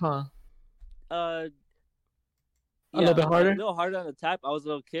tap, huh? Uh, A little bit harder? A little harder on the tap. I was a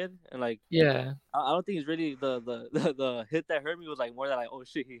little kid, and like Yeah. I don't think it's really the hit that hurt me was like more than like oh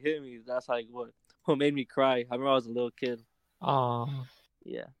shit he hit me. That's like what made me cry. I remember I was a little kid. Oh.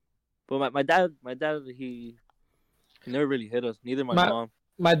 Yeah, but my dad he never really hit us. Neither my mom.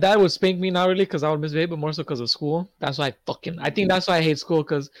 My dad would spank me, not really because I would misbehave, but more so because of school. That's why I think that's why I hate school,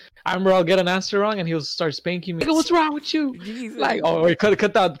 because I remember I'll get an answer wrong and he'll start spanking me. What's wrong with you? Jesus. Like, oh wait,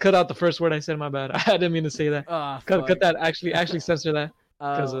 cut out the first word I said. My bad. I didn't mean to say that. Cut that. Actually censor that.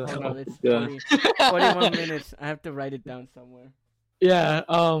 Hold on, it's Yeah. 41 minutes. I have to write it down somewhere. Yeah.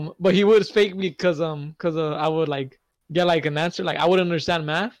 But he would spank me because I would like get like an answer, like I wouldn't understand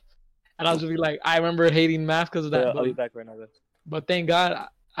math, and I was just be like, I remember hating math because of that. Yeah, but, I'll be back right now. Guys. But thank God,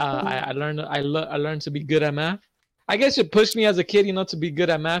 I learned to be good at math. I guess it pushed me as a kid, you know, to be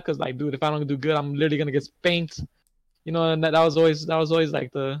good at math. Cause like, dude, if I don't do good, I'm literally gonna get spanked. You know, and that was always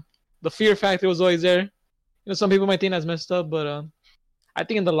like the fear factor was always there. You know, some people might think that's messed up, but I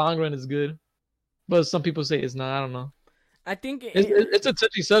think in the long run it's good. But some people say it's not. I don't know. I think It's a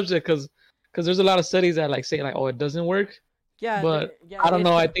touchy subject because there's a lot of studies that like say like, oh, it doesn't work. yeah, But I don't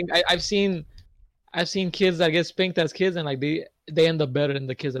know. I think I've seen kids that get spanked as kids, and like they end up better than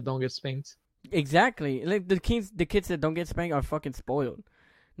the kids that don't get spanked. exactly. Like the kids that don't get spanked are fucking spoiled.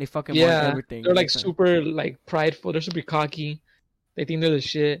 They fucking want everything. They're like super like prideful. They're super cocky. They think they're the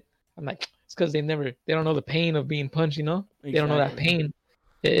shit. I'm like, it's because they don't know the pain of being punched. You know, they don't know that pain.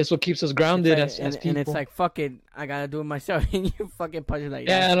 It's what keeps us grounded as people. And it's like, fuck it, I gotta do it myself. And you fucking punch it like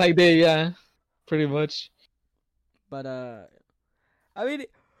yeah, that. like pretty much. But I mean,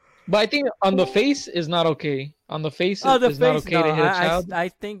 But I think on the face is not okay. On the face oh, the is not face. okay No, to hit a child. I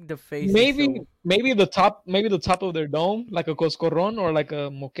think the face. Is Maybe so... maybe the top of their dome, like a coscorron or like a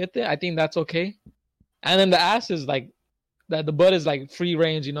moquete. I think that's okay. And then the ass is like that. The butt is like free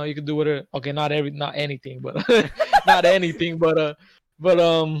range. You know, you can do whatever. Okay, not anything, but not anything, but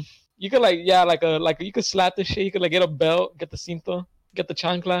you could like you could slap the shit. You could like get a belt, get the cinto, get the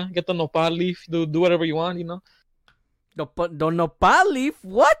chancla, get the nopal leaf. Do whatever you want. You know. The nopal leaf?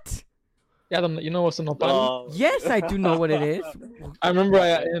 What? Yeah, you know what's a nopal leaf? Yes, I do know what it is. I remember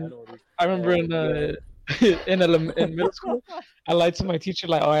in middle school, I lied to my teacher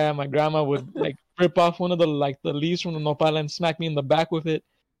like, oh yeah, my grandma would like rip off one of the leaves from the nopal and smack me in the back with it.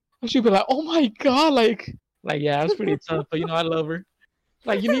 And she'd be like, oh my god, like yeah, it's pretty tough, but you know I love her.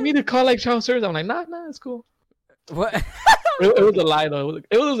 Like, you need me to call like child service? I'm like, nah, it's cool. What? It was a lie though.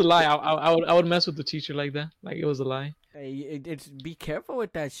 It was a lie. I would mess with the teacher like that. Like it was a lie. Hey, it's be careful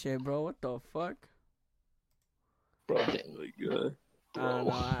with that shit, bro. What the fuck? Bro, Oh my god. I don't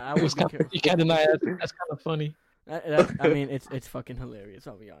know. I would be careful. you can't deny that. That's kind of funny. I mean, it's fucking hilarious.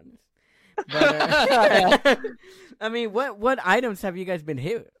 I'll be honest. But, I mean, what items have you guys been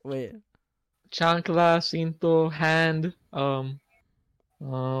hit with? Chancla, cinto, hand,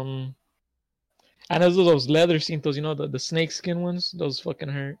 and those leather cintos, you know, the snake skin ones. Those fucking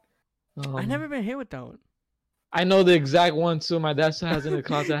hurt. I never been hit with that one. I know the exact one too. My dad still has it in the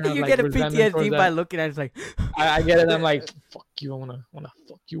closet. I have, You like, get a resentment towards PTSD by looking at it. It's like, I get it. I'm like, fuck you. I wanna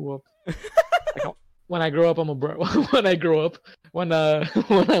fuck you up. Like, when I grow up, I'm gonna burn. When I grow up, when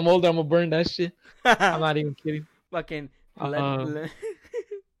I'm older, I'm gonna burn that shit. I'm not even kidding. fucking. I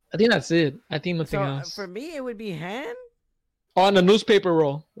think that's it. I think nothing So else. for me, it would be hand. On the newspaper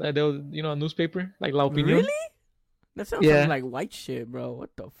roll, like there was, you know, a newspaper like La Opinión. Really? That sounds Yeah. like white shit, bro. What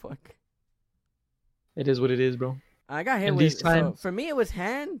the fuck? It is what it is, bro. I got hit And with. these times- So for me, it was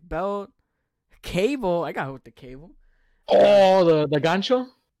hand, belt, cable. I got hit with the cable. Oh, the gancho.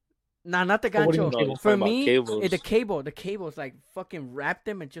 Nah, not the Oh, what do you gancho. mean cable? For Talking about me, cables. the cable's like fucking wrap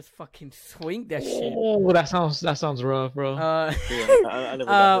them and just fucking swing that shit. Oh, that sounds rough, bro. Yeah, I never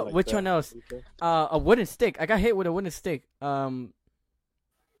got hit like which that. one else? A wooden stick. I got hit with a wooden stick.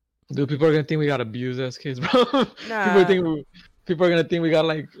 Dude, people are gonna think we got abused as kids, bro. Nah. People are gonna think we got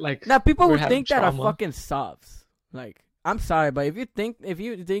like. Now people we're who having think that are trauma. fucking softs. Like, I'm sorry, but if you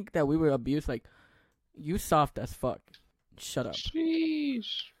think that we were abused, like, you soft as fuck. Shut up.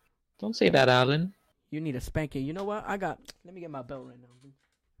 Sheesh. Don't say that, Alan. You need a spanking. You know what? Let me get my belt right now.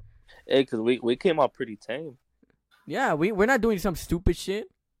 Hey, cause we came out pretty tame. Yeah, we're not doing some stupid shit.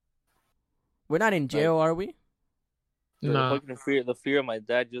 We're not in jail, are we? No. The fear of my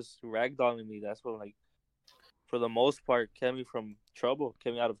dad just ragdolling me. That's what, like, for the most part, kept me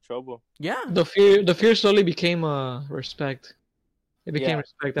out of trouble. Yeah. The fear slowly became respect. It became Yeah.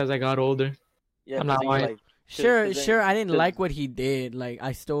 respect as I got older. Yeah, I'm 'cause not then you, white. like, Sure. I didn't cause- like what he did. Like,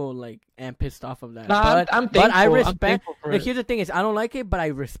 I still am pissed off of that. Nah, I'm thankful. but I I'm respect. thankful for Like, it. here's the thing: is I don't like it, but I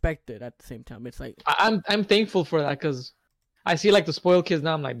respect it at the same time. It's like, I'm thankful for that because I see like the spoiled kids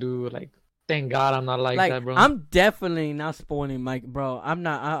now. I'm like, dude, like, thank God I'm not like that, bro. I'm definitely not spoiling Mike, bro. I'm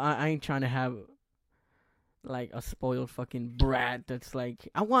not. I ain't trying to have like a spoiled fucking brat that's like,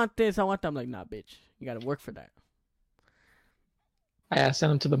 I want this, I want that. I'm like, nah, bitch. You gotta work for that. I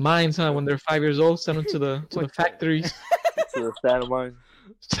send them to the mines, huh? When they're 5 years old, send them to the factories, to the state of mind.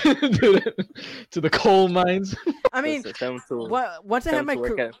 to the coal mines, I mean, Send them to, once I send have them my to work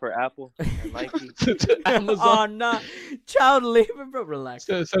career. at, for Apple and Nike. to Oh Amazon, nah, child labor, bro. Relax.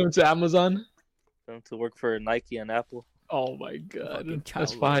 send them to Amazon. Send them to work for Nike and Apple. Oh my God, Fucking that's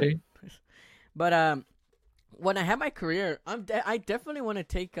child fire. labor. But when I have my career, I definitely want to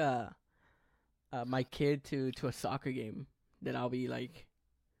take my kid to a soccer game that I'll be like.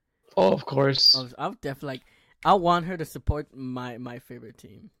 Oh, of course. I'll definitely like. I want her to support my favorite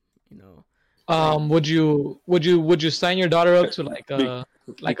team. You know. Would you sign your daughter up to like a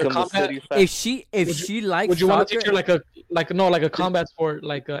Become a combat? city fan. If she likes Would you want to soccer, teach her like a combat sport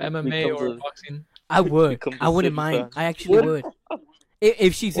like MMA Becomes or a- boxing? I would. Become I the wouldn't city mind. fan. I actually would.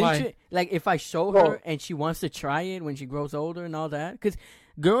 If she's Why? into, like, if I show Bro. her and she wants to try it when she grows older and all that, because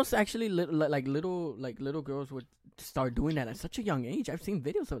girls actually little girls would start doing that at such a young age. I've seen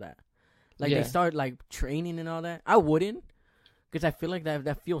videos of that. Like Yeah. they start like training and all that. I wouldn't, because I feel like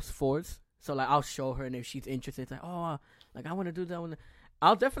that feels forced. So like I'll show her, and if she's interested, it's like, oh, like I want to do that.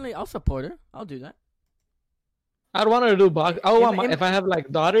 I'll support her. I'll do that. I'd want her to do box. In- If I have like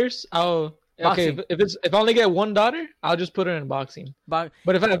daughters, I'll okay. Boxing. If I only get one daughter, I'll just put her in boxing. But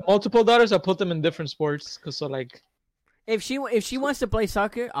But if I have multiple daughters, I'll put them in different sports. Cause so like If she wants to play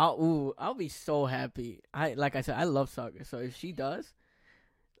soccer, I'll be so happy. Like I said, I love soccer. So if she does,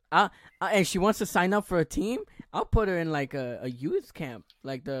 and she wants to sign up for a team, I'll put her in like a youth camp,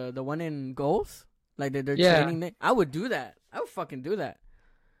 like the one in goals, like they're training there. I would do that. I would fucking do that.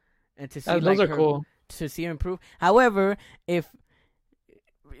 And to see those like are cool. To see her improve. However,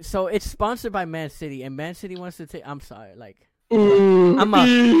 so it's sponsored by Man City, and Man City wants to take. I'm sorry, like I'm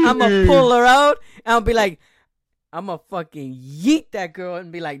a pull her out, and I'll be like, I'm a fucking yeet that girl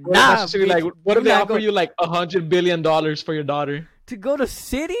and be like, nah. Bitch, like, what if they offer you like $100 billion for your daughter to go to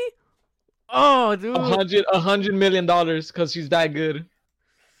City? Oh, dude, $100 million because she's that good.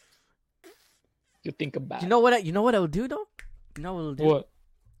 You think about. You know what I will do though? You know what I'll do? What?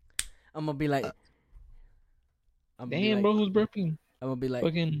 I'm gonna be like, damn, bro, who's burping? I'm gonna be like,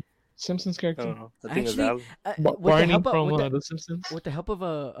 fucking Simpsons character. I don't know. I think actually, Barney from The Simpsons. With the help of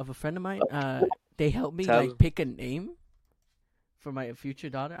a friend of mine, they helped me Tyler. like pick a name for my future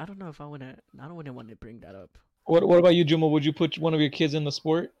daughter. I don't know if I wouldn't want to bring that up. What about you, Juma? Would you put one of your kids in the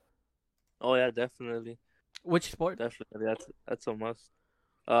sport? Oh yeah, definitely. Which sport? Definitely. That's a must.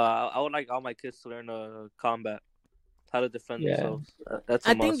 I would like all my kids to learn combat, how to defend themselves. That's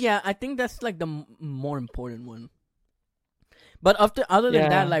a must. I think that's like the more important one. But other than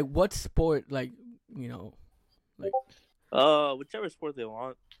that, like what sport, like like whichever sport they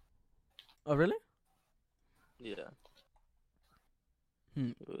want. Oh really? Yeah.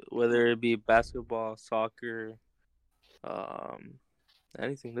 Whether it be basketball, soccer,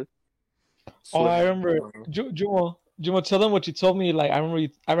 anything, dude. Oh, I remember. Juma, tell them what you told me. Like, I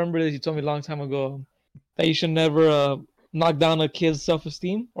remember that you told me a long time ago that you should never knock down a kid's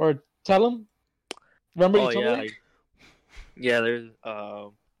self-esteem, or tell them. Remember you told me that? Yeah, there's I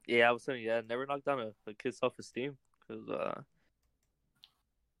was saying never knock down a kid's self-esteem because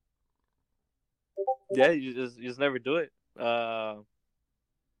you just never do it.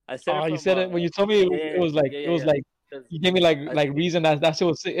 I said. Oh, you said it when you told me. It was like you gave me like reason that's it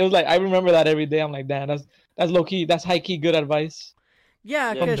was like I remember that every day. I'm like, damn, that's low key, that's high key good advice.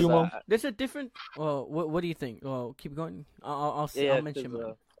 Yeah, because there's a different. Well, what do you think? Well, keep going. I'll mention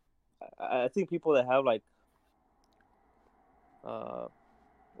mine. I think people that have like, well,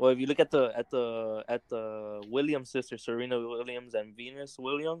 if you look at the Williams sisters, Serena Williams and Venus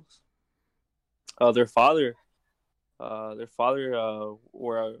Williams, their father was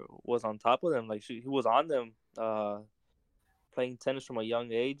on top of them. Like he was on them, playing tennis from a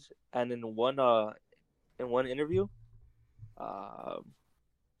young age. And in one interview,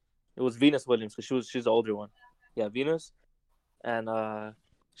 it was Venus Williams because she's the older one. Yeah, Venus, and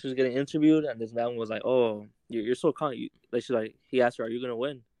she was getting interviewed, and this man was like, "Oh, you're so confident." Like he asked her, "Are you gonna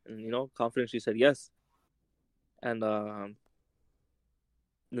win?" And confident, she said yes. And the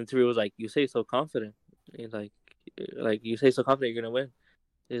interviewer was like, "You say so confident." He's like you say so confident you're gonna win.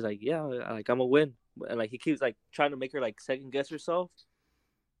 He's like, "Yeah, like I'm gonna win." And like he keeps like trying to make her like second guess herself.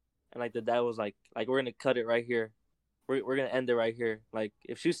 And like the dad was like we're gonna cut it right here. We're gonna end it right here. Like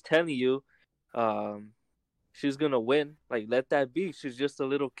if she's telling you, she's gonna win, like let that be. She's just a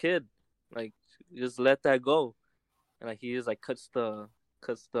little kid. Like just let that go. And like he just like cuts the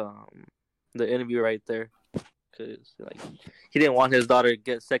interview right there, because like he didn't want his daughter to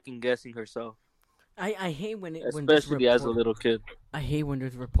get second guessing herself. I hate when especially as a little kid. I hate when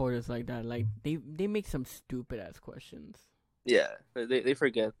there's reporters like that. Like they make some stupid ass questions. Yeah, they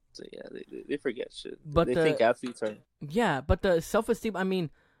forget. Yeah, they forget shit. But they think athletes are. Yeah, but the self-esteem. I mean,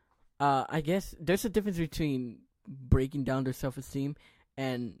 I guess there's a difference between breaking down their self-esteem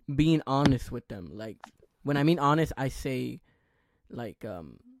and being honest with them. Like when I mean honest, I say, like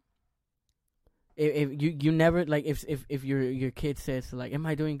if you never like if your kid says like, am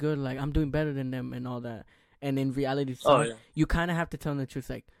I doing good? Like I'm doing better than them and all that. And in reality, you kind of have to tell them the truth.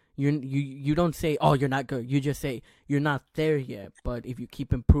 Like you don't say, oh, you're not good. You just say you're not there yet. But if you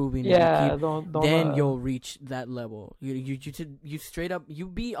keep improving, then you'll reach that level. You straight up, you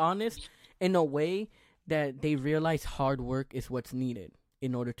be honest in a way that they realize hard work is what's needed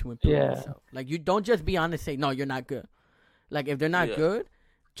in order to improve yourself. Like you don't just be honest, say no, you're not good. Like if they're not good,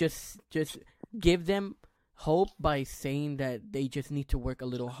 just give them hope by saying that they just need to work a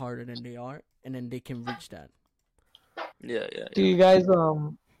little harder than they are, and then they can reach that. Yeah. Do you guys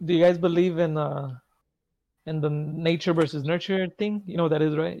believe in the nature versus nurture thing? You know what that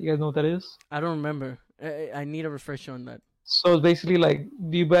is, right? You guys know what that is? I don't remember. I need a refresher on that. So it's basically like,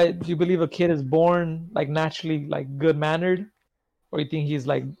 do you believe a kid is born like naturally like good mannered, or you think he's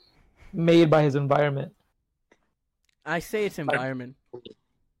like made by his environment? I say it's environment.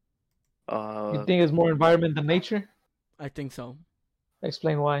 You think it's more environment than nature? I think so.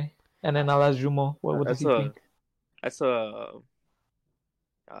 Explain why, and then I'll ask Jumo. What does he think? that's a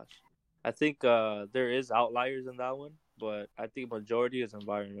gosh. I think there is outliers in that one, but I think majority is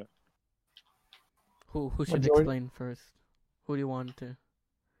environment. Who should Majority. explain first? Who do you want to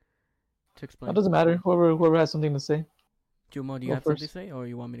That explain? doesn't matter. Whoever has something to say, Jumo, do you go have something to first. say, or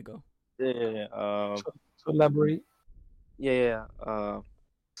you want me to go? Yeah. So elaborate. Yeah.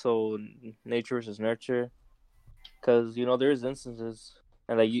 So nature versus nurture, because there's instances,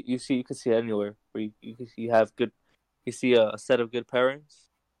 and like you can see it anywhere where you have good, you see a set of good parents,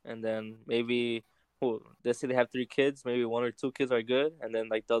 and then maybe, well, let's say they have 3 kids, maybe 1 or 2 kids are good, and then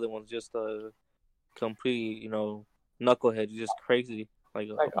like the other one's just a complete, knucklehead, just crazy, like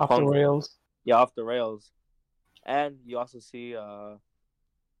a Like off the punk, rails. yeah, off the rails. And you also see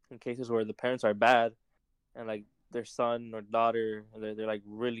in cases where the parents are bad, and like their son or daughter, they're like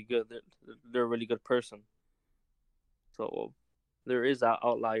really good, they're a really good person. So there is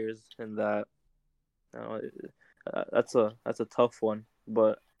outliers in that. That's a tough one,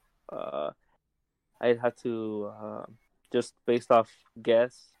 but uh, I'd have to just based off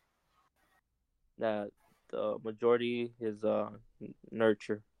guess that the majority is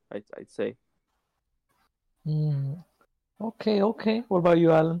nurture. I'd say. Hmm. Okay, okay. What about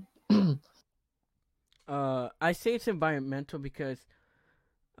you, Alan? I say it's environmental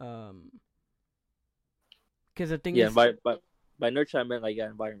um, because the thing Yeah, is, and by nurture I meant like, yeah,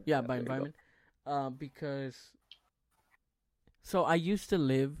 environment. yeah, Yeah, by there you go. environment, because so I used to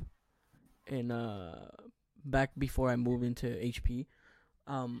live in back before I moved into HP.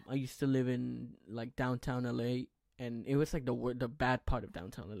 I used to live in like downtown LA, and it was like the bad part of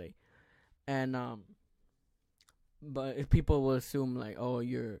downtown LA, and but if people will assume like, oh,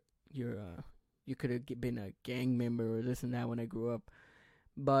 you're you could have been a gang member or this and that when I grew up,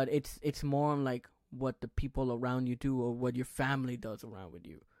 but it's more on like what the people around you do or what your family does around with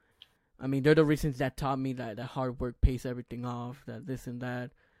you. I mean, they're the reasons that taught me that hard work pays everything off, that this and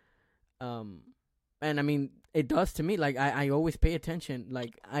that. Um, and I mean, it does to me. Like I always pay attention.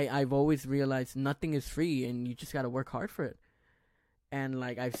 Like I've always realized nothing is free, and you just gotta work hard for it. And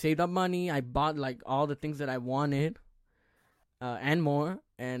like I've saved up money, I bought like all the things that I wanted, and more,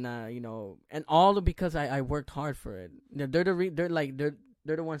 and and all because I worked hard for it. They're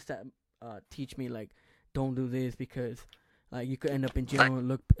the ones that teach me like, don't do this because like you could end up in jail, and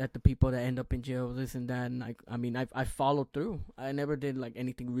look at the people that end up in jail, this and that. And I mean, I followed through. I never did like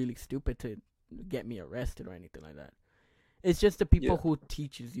anything really stupid to get me arrested or anything like that. It's just the people Yeah. who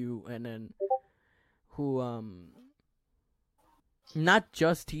teaches you, and then who not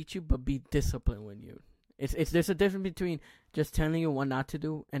just teach you but be disciplined when you. It's there's a difference between just telling you what not to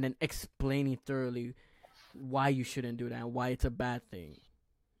do and then explaining thoroughly why you shouldn't do that and why it's a bad thing.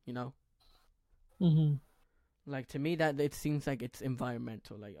 You know? Mm-hmm. Like to me that it seems like it's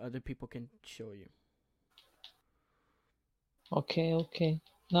environmental, like other people can show you. Okay, okay.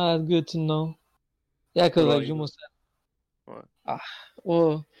 No, that's good to know. Yeah, What because about like you? Jumo said, What?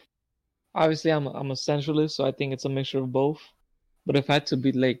 well, obviously I'm a centralist, so I think it's a mixture of both. But if I had to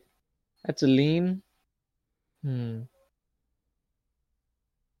be like, had to lean, hmm,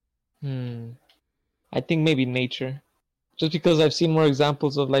 hmm, I think maybe nature. Just because I've seen more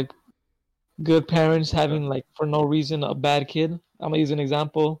examples of like good parents Okay. having like for no reason a bad kid. I'm gonna use an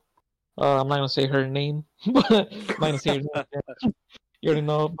example. I'm not gonna say her name, but I'm not gonna say her name. You already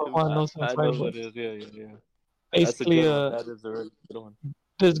know, but want to know, so it's I fine. know who But it is. Yeah. That's a basically, good one. That is a really good one.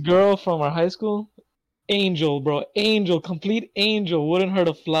 this girl from our high school, angel, bro, angel, complete angel, wouldn't hurt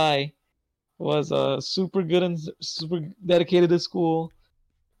a fly. Was super good and super dedicated to school.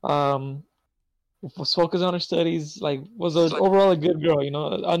 Um, was focused on her studies. Like was overall a good girl,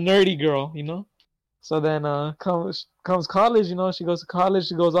 a nerdy girl, So then comes college, she goes to college.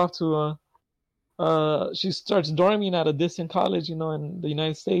 She goes off to she starts dorming at a distant college, in the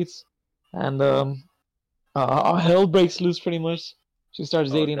United States, and all hell breaks loose pretty much. She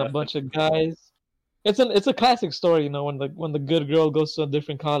starts Oh, dating a bunch of definitely. guys. It's a classic story, when the good girl goes to a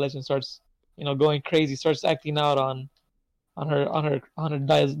different college and starts, going crazy, starts acting out on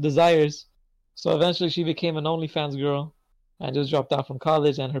her desires. So eventually she became an OnlyFans girl and just dropped out from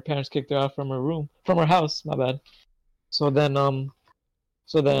college, and her parents kicked her out from her house, my bad. So then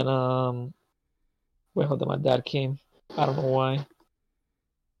so then wait, hold on, my dad came. I don't know why.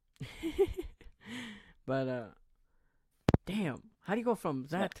 But damn, how do you go from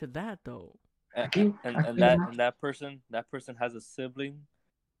Yeah. that to that though? And that person has a sibling.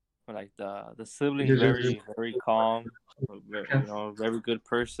 Like the sibling's very very calm, very good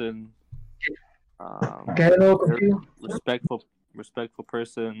person. Very respectful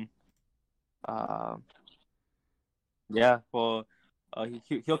person. Um, yeah. Well,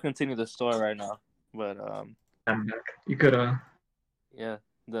 he'll continue the story right now, but I'm back. You could Yeah,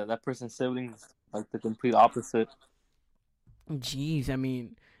 that person's siblings like the complete opposite. Jeez, I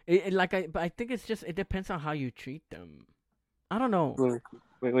mean, but I think it's just it depends on how you treat them. I don't know.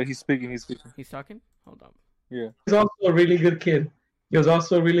 Wait, he's speaking. He's speaking. He's talking. Hold on. Yeah. he's also a really good kid. He was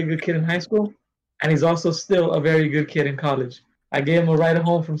also a really good kid in high school, and he's also still a very good kid in college. I gave him a ride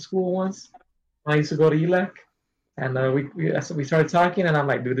home from school once. I used to go to ELAC, and we started talking, and I'm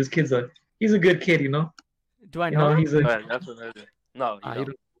like, dude, he's a good kid, you know. Do I You know know, him? he's a That's what it is. No, you you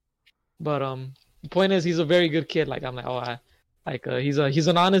don't. But the point is, he's a very good kid. Like I'm like, he's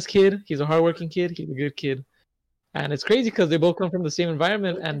an honest kid. He's a hardworking kid. He's a good kid, and it's crazy because they both come from the same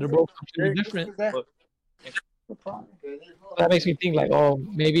environment and they're both completely different. That makes me think like, oh,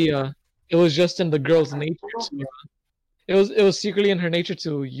 maybe it was just in the girl's nature to. It was secretly in her nature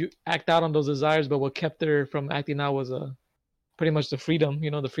to act out on those desires, but what kept her from acting out was pretty much the freedom,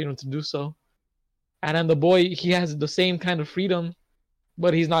 the freedom to do so. And then the boy, he has the same kind of freedom,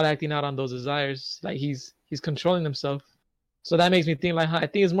 but he's not acting out on those desires. Like he's controlling himself. So that makes me think like, I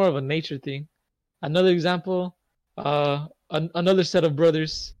think it's more of a nature thing. Another example, another set of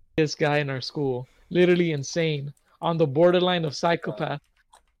brothers. This guy in our school, literally insane, on the borderline of psychopath.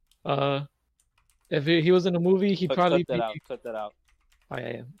 If he was in a movie, he'd probably cut that out. Oh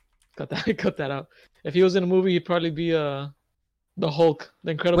yeah. Cut that out. If he was in a movie, he'd probably be the Hulk,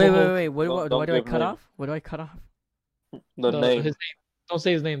 the Incredible Hulk. Wait. What do I cut off? What do I cut off? The name. His name. Don't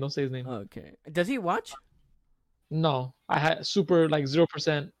say his name. Okay. Does he watch? No, I had super like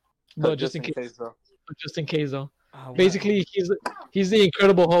 0%, but just in case. Just in case though. Oh, wow. Basically, he's the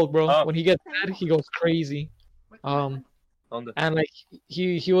Incredible Hulk, bro. When he gets mad, he goes crazy. And like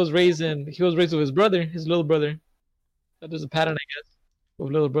he was raised with his brother, his little brother. There's a pattern, I guess,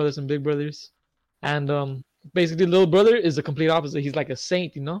 with little brothers and big brothers. And basically, little brother is the complete opposite. He's like a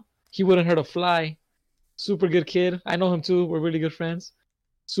saint, you know. He wouldn't hurt a fly. Super good kid. I know him too. We're really good friends.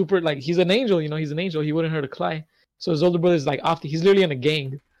 Super, like, he's an angel, you know. He's an angel. He wouldn't hurt a fly. So his older brother is like off. He's literally in a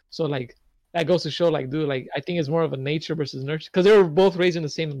gang. So like that goes to show, like, dude, like I think it's more of a nature versus nurture because they were both raised in the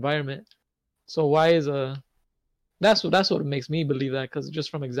same environment. So why is that's what makes me believe that, because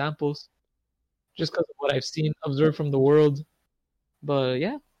just from examples, just because of what I've seen, observed from the world. But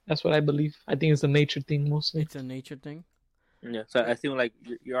yeah, that's what I believe. I think it's a nature thing mostly. It's a nature thing. Yeah, so I think like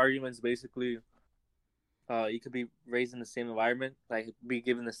your argument is basically, you could be raised in the same environment, like be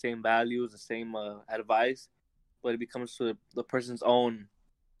given the same values, the same advice, but it becomes to the person's own,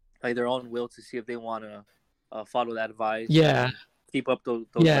 like their own will to see if they want to follow that advice. Yeah. Keep up those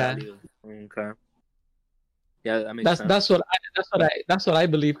values. Okay. Yeah, that makes sense. That's what I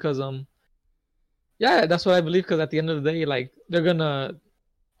believe, because yeah, that's what I believe, because at the end of the day, like they're gonna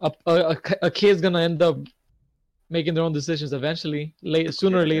a kid's gonna end up making their own decisions eventually,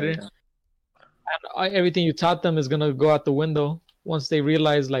 sooner or later. And everything you taught them is gonna go out the window once they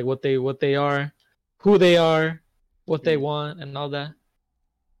realize like what they are, who they are, what they want, and all that.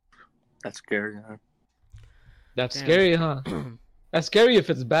 That's scary, huh? That's scary, huh? That's scary if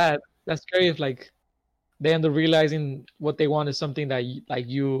it's bad. That's scary if like they end up realizing what they want is something that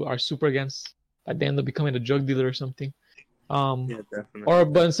you are super against. Like they end up becoming a drug dealer or something. Yeah, definitely.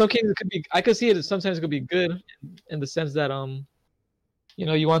 But in some cases it could be. I could see it. Sometimes it could be good in the sense that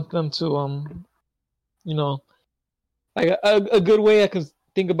you want them to like a good way I could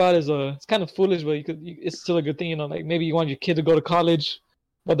think about is it's kind of foolish, but it's still a good thing. Like maybe you want your kid to go to college,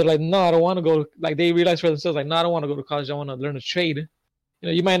 but they're like, no, I don't want to go. Like they realize for themselves, like, no, I don't want to go to college. I want to learn a trade.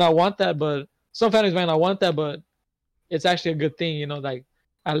 You might not want that, but some families might not want that, but it's actually a good thing. Like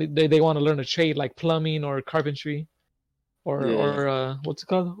they want to learn a trade like plumbing or carpentry, or what's it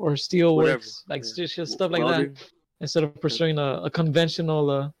called, or steel works, like just stuff like that, instead of pursuing a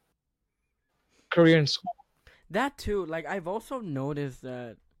conventional career in school. That too, like I've also noticed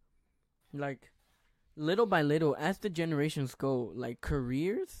that, like, little by little, as the generations go, like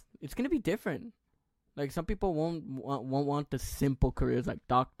careers, it's gonna be different. Like some people won't want the simple careers like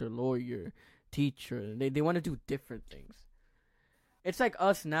doctor, lawyer, teacher. They want to do different things. It's like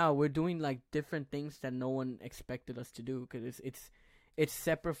us now. We're doing like different things that no one expected us to do, because it's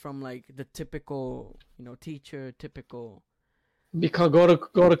separate from like the typical teacher, typical. Because go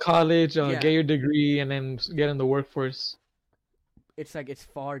to college, get your degree, and then get in the workforce. It's like it's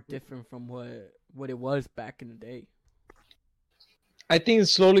far different from what it was back in the day. I think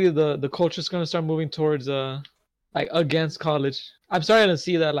slowly the culture's gonna start moving towards like against college. I'm starting to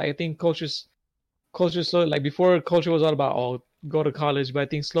see that. Like I think culture's slowly, like before, culture was all about go to college, but I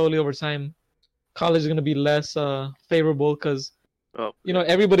think slowly over time, college is gonna be less favorable, because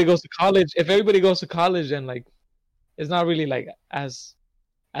everybody goes to college. If everybody goes to college, then like it's not really like as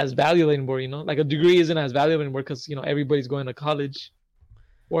as valuable anymore. Like a degree isn't as valuable anymore because everybody's going to college.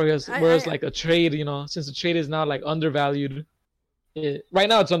 Whereas I like a trade, since the trade is now like undervalued, right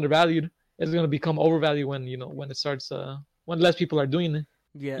now it's undervalued. It's gonna become overvalued when it starts when less people are doing it.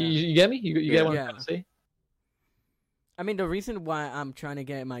 You, yeah. you get me? You get what I'm Yeah. trying to say? I mean, the reason why I'm trying to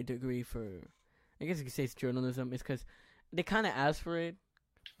get my degree for, I guess you could say it's journalism, is because they kind of ask for it,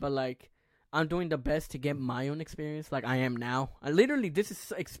 but like, I'm doing the best to get my own experience, like I am now. This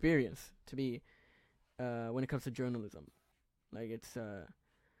is experience to be, when it comes to journalism, like it's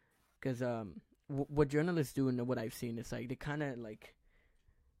because what journalists do and what I've seen is like they kind of like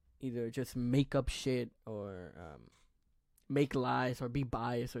either just make up shit or make lies or be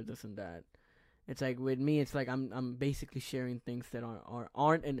biased or this and that. It's like with me, it's like I'm basically sharing things that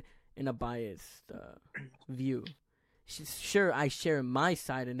aren't in a biased view. Sure, I share my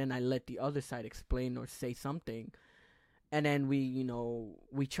side and then I let the other side explain or say something, and then we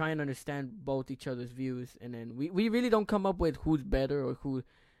try and understand both each other's views, and then we really don't come up with who's better or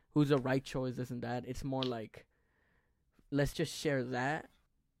who's the right choice, this and that. It's more like let's just share that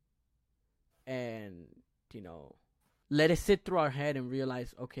and let it sit through our head and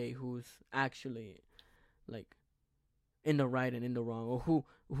realize, okay, who's actually like in the right and in the wrong, or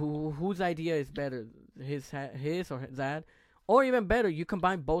whose idea is better, his or that, or even better, you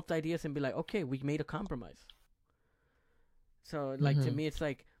combine both ideas and be like, okay, we made a compromise. So like to me, it's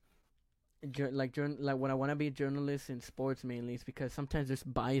like when I want to be a journalist in sports mainly, it's because sometimes there's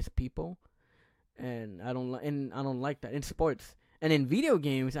biased people, and I don't like that in sports. And in video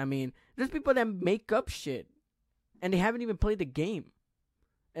games, I mean, there's people that make up shit and they haven't even played the game,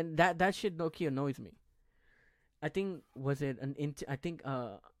 and that shit low-key annoys me. I think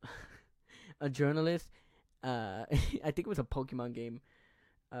a journalist, I think it was a Pokemon game.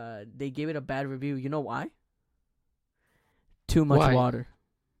 They gave it a bad review. You know why? Too much Why? water.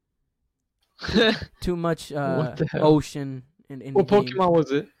 Too much What the hell? ocean in What the game. Pokemon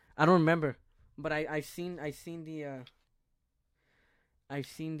was it? I don't remember, but I've seen the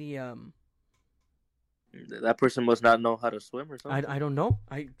That person must not know how to swim or something. I don't know.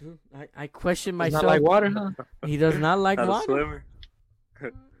 I question It's myself. not like water, huh? He does not like How to water.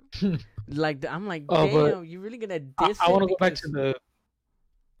 swim. Like I'm like, Oh, but damn, you really gonna diss I it? want to go back because- to the.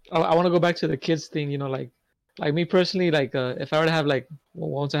 I want to go back to the kids thing. Like me personally, like if I were to have like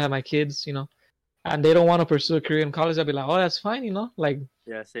once I have my kids, and they don't want to pursue a career in college, I'd be like, oh, that's fine, like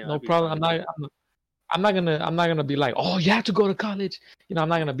Yeah, same. no I'd be problem. fine. I'm not gonna be like, oh, you have to go to college. I'm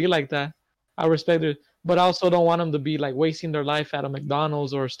not gonna be like that. I respect it, but I also don't want them to be like wasting their life at a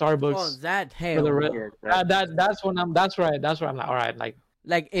McDonald's or Oh, Starbucks that for hell the no. Yeah, exactly. that's where I'm like, all right, like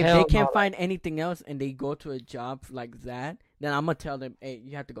Like if hell they can't no, find anything else and they go to a job like that, then I'm gonna tell them, hey,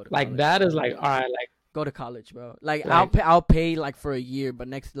 you have to go to like college. that is like, all right, like Go to college, bro. Like Like- I'll pay like for a year, but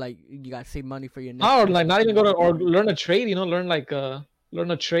next like you gotta save money for your next. or like not even go to or learn a trade, learn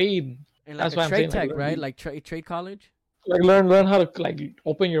a trade. and that's like why a I'm trade saying, like, tech, right? Like trade college. Like learn how to like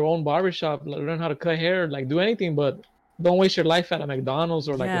open your own barbershop, learn how to cut hair, like do anything, but don't waste your life at a McDonald's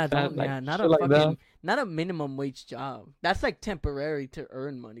or like yeah, a fat don't like not shit a like fucking that. not a minimum wage job. That's like temporary to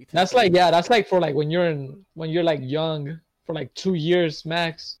earn money. That's like that's like for like when you're like young for like 2 years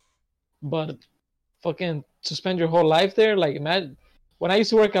max, but fucking to spend your whole life there. Like imagine when I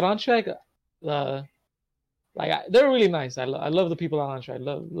used to work at OnTrack, they're really nice. I love the people at OnTrack.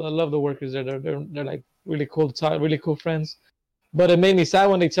 I love the workers there. They're like really cool to talk, really cool friends. But it made me sad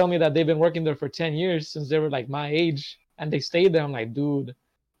when they tell me that they've been working there for 10 years since they were like my age and they stayed there. I'm like, dude,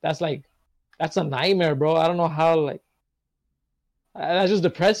 that's a nightmare, bro. I don't know how, like, that's just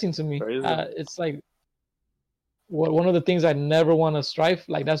depressing to me. Crazy. It's like one of the things I never want to strive.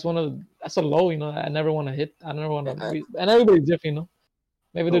 Like, that's a low, I never want to hit. I never want to, and everybody's different,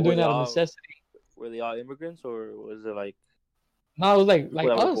 Maybe So they're were doing they that out of all- necessity. Were they all immigrants or was it like? No, it was like People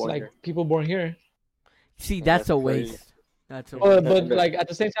that were us, born like here. people born here. See, Yeah, that's a that's crazy. waste. That's a But, waste. but like at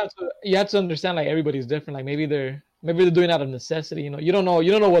the same time, you have to understand like everybody's different. Like maybe they're doing it out of necessity. You don't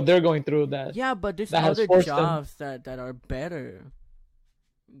know what they're going through. That Yeah, but there's that has other forced them. jobs that are better.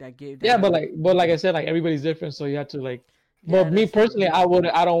 That give. Yeah, but like I said, like everybody's different, so you have to like. Yeah, But me that's true. personally,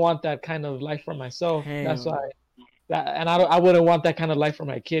 I don't want that kind of life for myself. That's Hell. why, I wouldn't want that kind of life for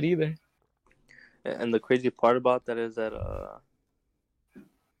my kid either. And the crazy part about that is that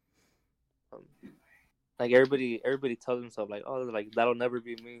like everybody tells themselves like, oh, like that'll never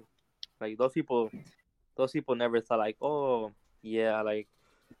be me. Like those people never thought like, oh yeah, like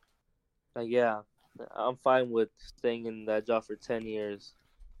yeah, I'm fine with staying in that job for 10 years.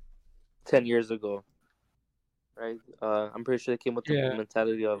 10 years ago, right? I'm pretty sure they came with the Yeah.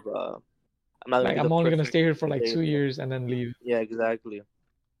 mentality of I'm not Like gonna be I'm the only gonna perfect stay here for like stay 2 there. years and then leave. Yeah, exactly.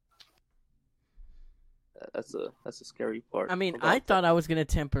 That's a scary part. I mean, about I that. thought I was gonna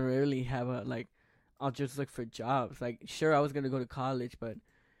temporarily have I'll just look for jobs. Like, sure, I was gonna go to college, but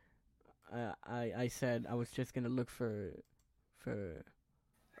I said I was just gonna look for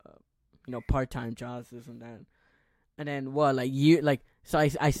part-time jobs, this and that. And then so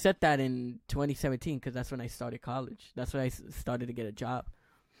I said that in 2017 because that's when I started college. That's when I started to get a job.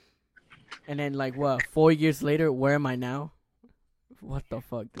 And then 4 years later, where am I now? What the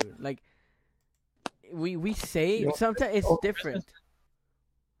fuck, dude? Like, we say sometimes it's different.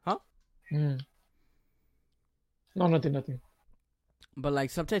 Huh? No, nothing.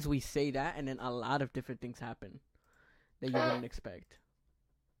 But sometimes we say that, and then a lot of different things happen that you wouldn't expect.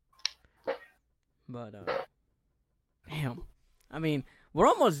 But damn, I mean, we're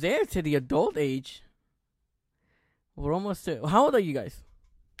almost there to the adult age. We're almost there. How old are you guys?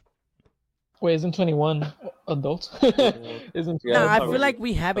 Wait, isn't 21 adult? Isn't? Yeah, I feel already- like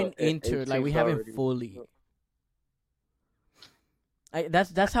we haven't entered. Like, we 18's haven't already- fully.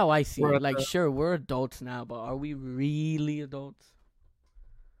 That's how I see We're it. at Like, the- sure, we're adults now, but are we really adults?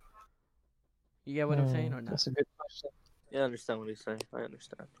 You get what I'm saying or not? That's a good question. Yeah, I understand what he's saying. I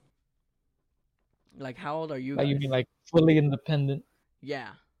understand. Like, how old are you Like, guys? you mean like fully independent? Yeah.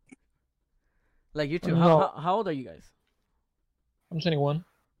 Like, you two. No. How old are you guys? I'm 21.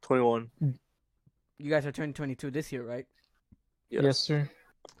 21. You guys are turning 22 this year, right? Yes, sir.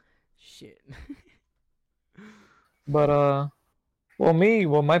 Shit. But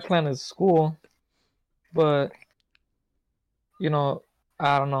my plan is school, but I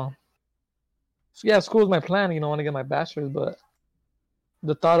don't know. Yeah, school is my plan. I want to get my bachelor's, but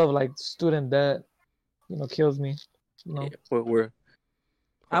the thought of like student debt, kills me. Yeah, we're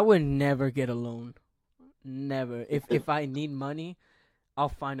I would never get a loan. Never. If I need money, I'll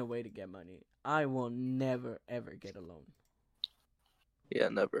find a way to get money. I will never ever get a loan. yeah,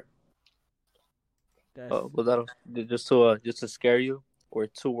 never. That's, But that'll just to scare you. We're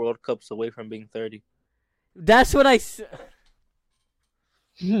 2 World Cups away from being 30. that's what I said.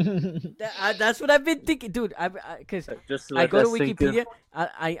 That's what I've been thinking, dude. Because Just to I let go to that sink in. Wikipedia.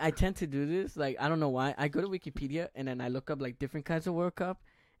 I tend to do this. Like, I don't know why. I go to Wikipedia and then I look up like different kinds of World Cup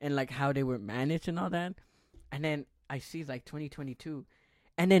and like how they were managed and all that. And then I see like 2022.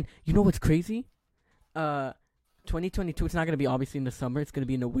 And then you know what's crazy? 2022. It's not gonna be obviously in the summer. It's gonna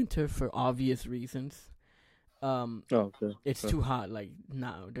be in the winter for obvious reasons. Oh, okay. It's too hot. Like,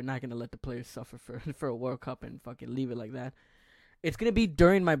 no, they're not gonna let the players suffer for a World Cup and fucking leave it like that. It's gonna be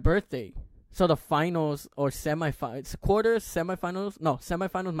during my birthday, so the finals or semifinals,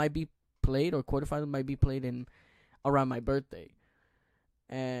 semifinals might be played or quarterfinals might be played in around my birthday.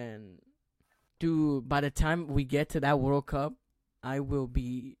 And dude, by the time we get to that World Cup, I will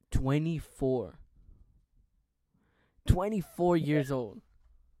be 24. 24 years old.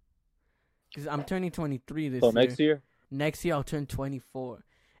 Because I'm turning 23 this year. So next year? Next year, I'll turn 24.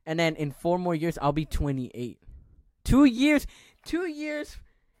 And then in 4 more years, I'll be 28. 2 years to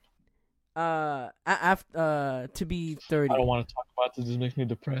be 30. I don't want to talk about this. This makes me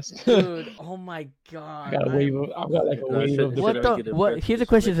depressed. Dude, oh my god. I've got like a wave of What What the- the what here's the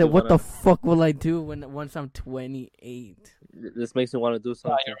question, is what the fuck will I do once I'm 28? This makes me want to do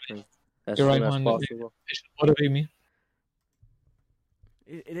something as You're soon right, as man. possible. It should motivate me.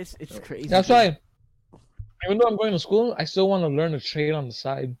 It's crazy. That's dude. why, even though I'm going to school, I still want to learn a trade on the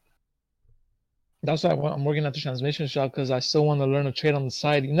side. That's why I'm working at the transmission shop, because I still want to learn a trade on the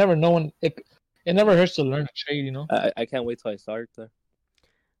side. You never know when it never hurts to learn a trade, I can't wait till I start there.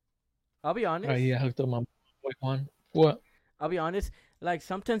 I'll be honest. Yeah, I hooked up my boy Juan. What? I'll be honest. Like,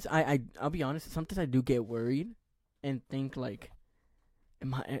 sometimes I'll be honest. Sometimes I do get worried and think like,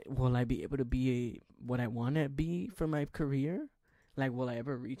 will I be able to be what I want to be for my career? Like, will I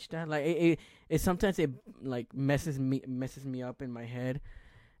ever reach that? Like, it sometimes it like messes me up in my head,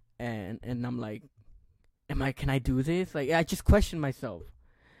 and I'm like, can I do this? Like, I just question myself.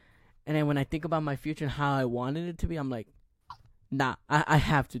 And then when I think about my future and how I wanted it to be, I'm like, nah, I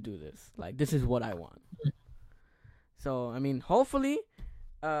have to do this. Like, this is what I want. So, I mean, hopefully,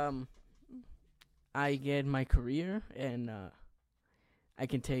 I get my career and I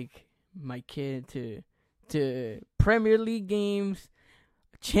can take my kid to Premier League games,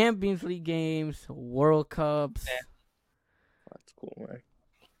 Champions League games, World Cups. That's cool, right?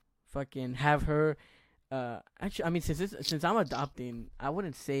 Fucking have her. Actually, I mean, since I'm adopting, I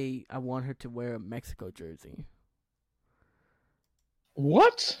wouldn't say I want her to wear a Mexico jersey.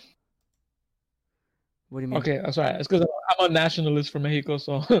 What? What do you mean? Okay, I'm sorry. It's because I'm a nationalist for Mexico,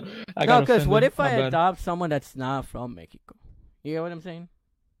 so I No, got because what offended. if I My bad. adopt someone that's not from Mexico? You get what I'm saying?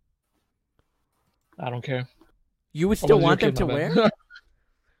 I don't care. You would What still was your want them kid, to my wear? bad.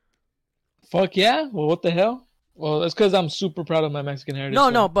 Fuck yeah. Well, what the hell? Well, it's because I'm super proud of my Mexican heritage. No, so-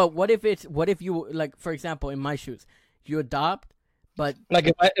 no, but what if you, like, for example, in my shoes, you adopt, but Like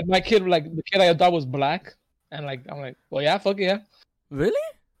if my kid, like the kid I adopted was black, and like I'm like, well, yeah, fuck yeah. really?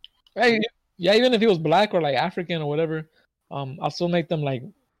 Hey, yeah, even if he was black or like African or whatever, I'll still make them like,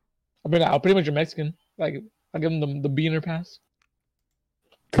 I'll pretty much a Mexican. Like, I'll give them the beaner pass.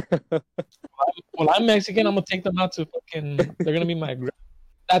 Well, I'm Mexican. I'm gonna take them out to fucking. They're gonna be my.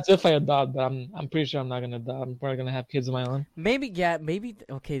 That's if I adopt, but I'm pretty sure I'm not gonna adopt. I'm probably gonna have kids of my own. Maybe, yeah, maybe.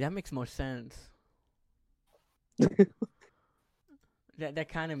 Okay, that makes more sense. That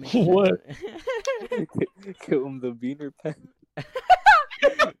kind of makes What? sense. Give him the beaner pen.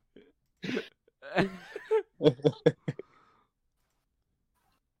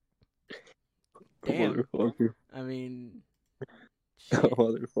 Damn. Motherfucker. I mean, shit.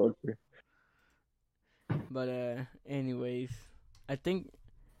 Motherfucker. But anyways, I think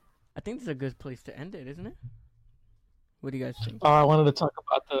this is a good place to end it, isn't it? What do you guys think? Oh, I wanted to talk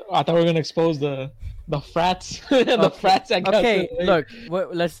about I thought we were gonna expose the frats, the frats. I got Okay, today. look,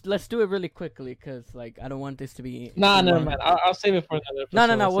 let's do it really quickly, cause like I don't want this to be. Nah, too never long. mind. I'll save it for another. No,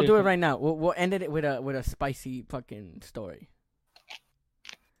 episode. I'll we'll save do it for- right now. We'll end it with a spicy fucking story.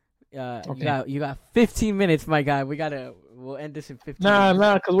 Okay. You got 15 minutes, my guy. We'll end this in 15 Nah,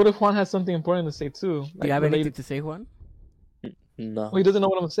 minutes. because what if Juan has something important to say too? Do you have related- anything to say, Juan? No. Well, he doesn't know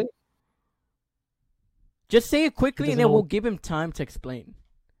what I'm gonna say. Just say it quickly, He and doesn't then know- we'll give him time to explain.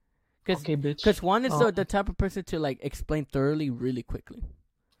 Okay, bitch. Because Juan is Oh. the type of person to like explain thoroughly, really quickly.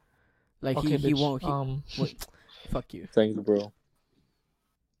 Like Okay, he bitch. won't. What? Fuck you. Thanks, bro.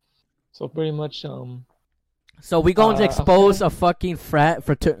 So pretty much So we going to expose a fucking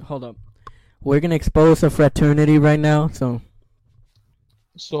hold up. We're gonna expose a fraternity right now. So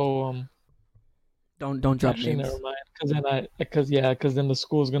don't drop actually names. never mind. Because then the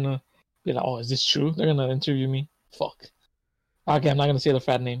school's gonna be like, oh, is this true? They're gonna interview me. Fuck. Okay, I'm not gonna say the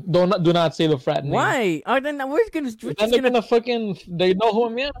frat name. Do not say the frat name. Why? Oh, then we're gonna. Then they're gonna fucking. They know who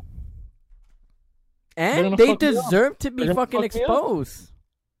I am. And gonna they fuck me up. deserve to be They're gonna fucking fuck me up. exposed.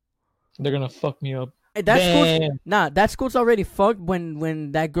 They're gonna fuck me up. Hey, that school's Damn. that school's already fucked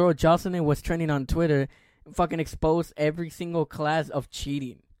when that girl Jocelyn was trending on Twitter, fucking exposed every single class of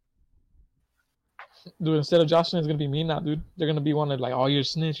cheating. Dude, instead of Jocelyn, it's gonna be me now, dude. They're gonna be one of like, all your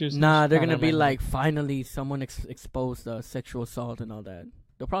snitches. Nah, they're gonna be like, finally, someone exposed sexual assault and all that.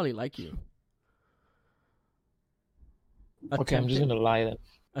 They'll probably like you. okay, I'm just gonna lie then.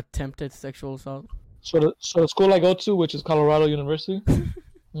 Attempted sexual assault. So the school I go to, which is Colorado University.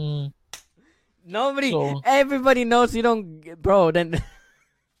 Everybody knows you don't, bro. Then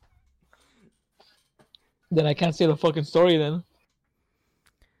I can't say the fucking story then.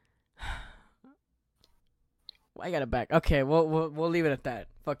 I got it back. Okay, we'll leave it at that.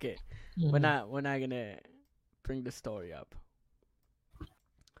 Fuck it. Mhm. We're not gonna bring the story up.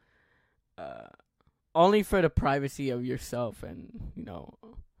 Only for the privacy of yourself and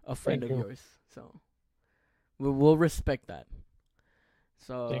a friend Thank of you. yours. So we'll respect that.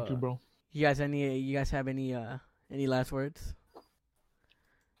 So Thank you, bro. You guys have any last words?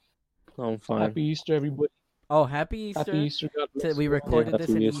 I'm fine. Happy Easter, everybody. Oh, happy Easter! Happy Easter, God bless. We recorded this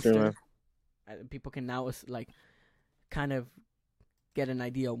in Happy Easter. man. People can now like kind of get an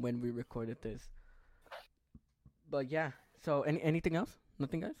idea of when we recorded this. But yeah, so anything else?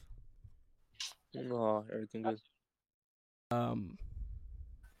 Nothing, guys. No, everything good.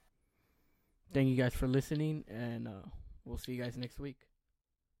 Thank you guys for listening, and we'll see you guys next week.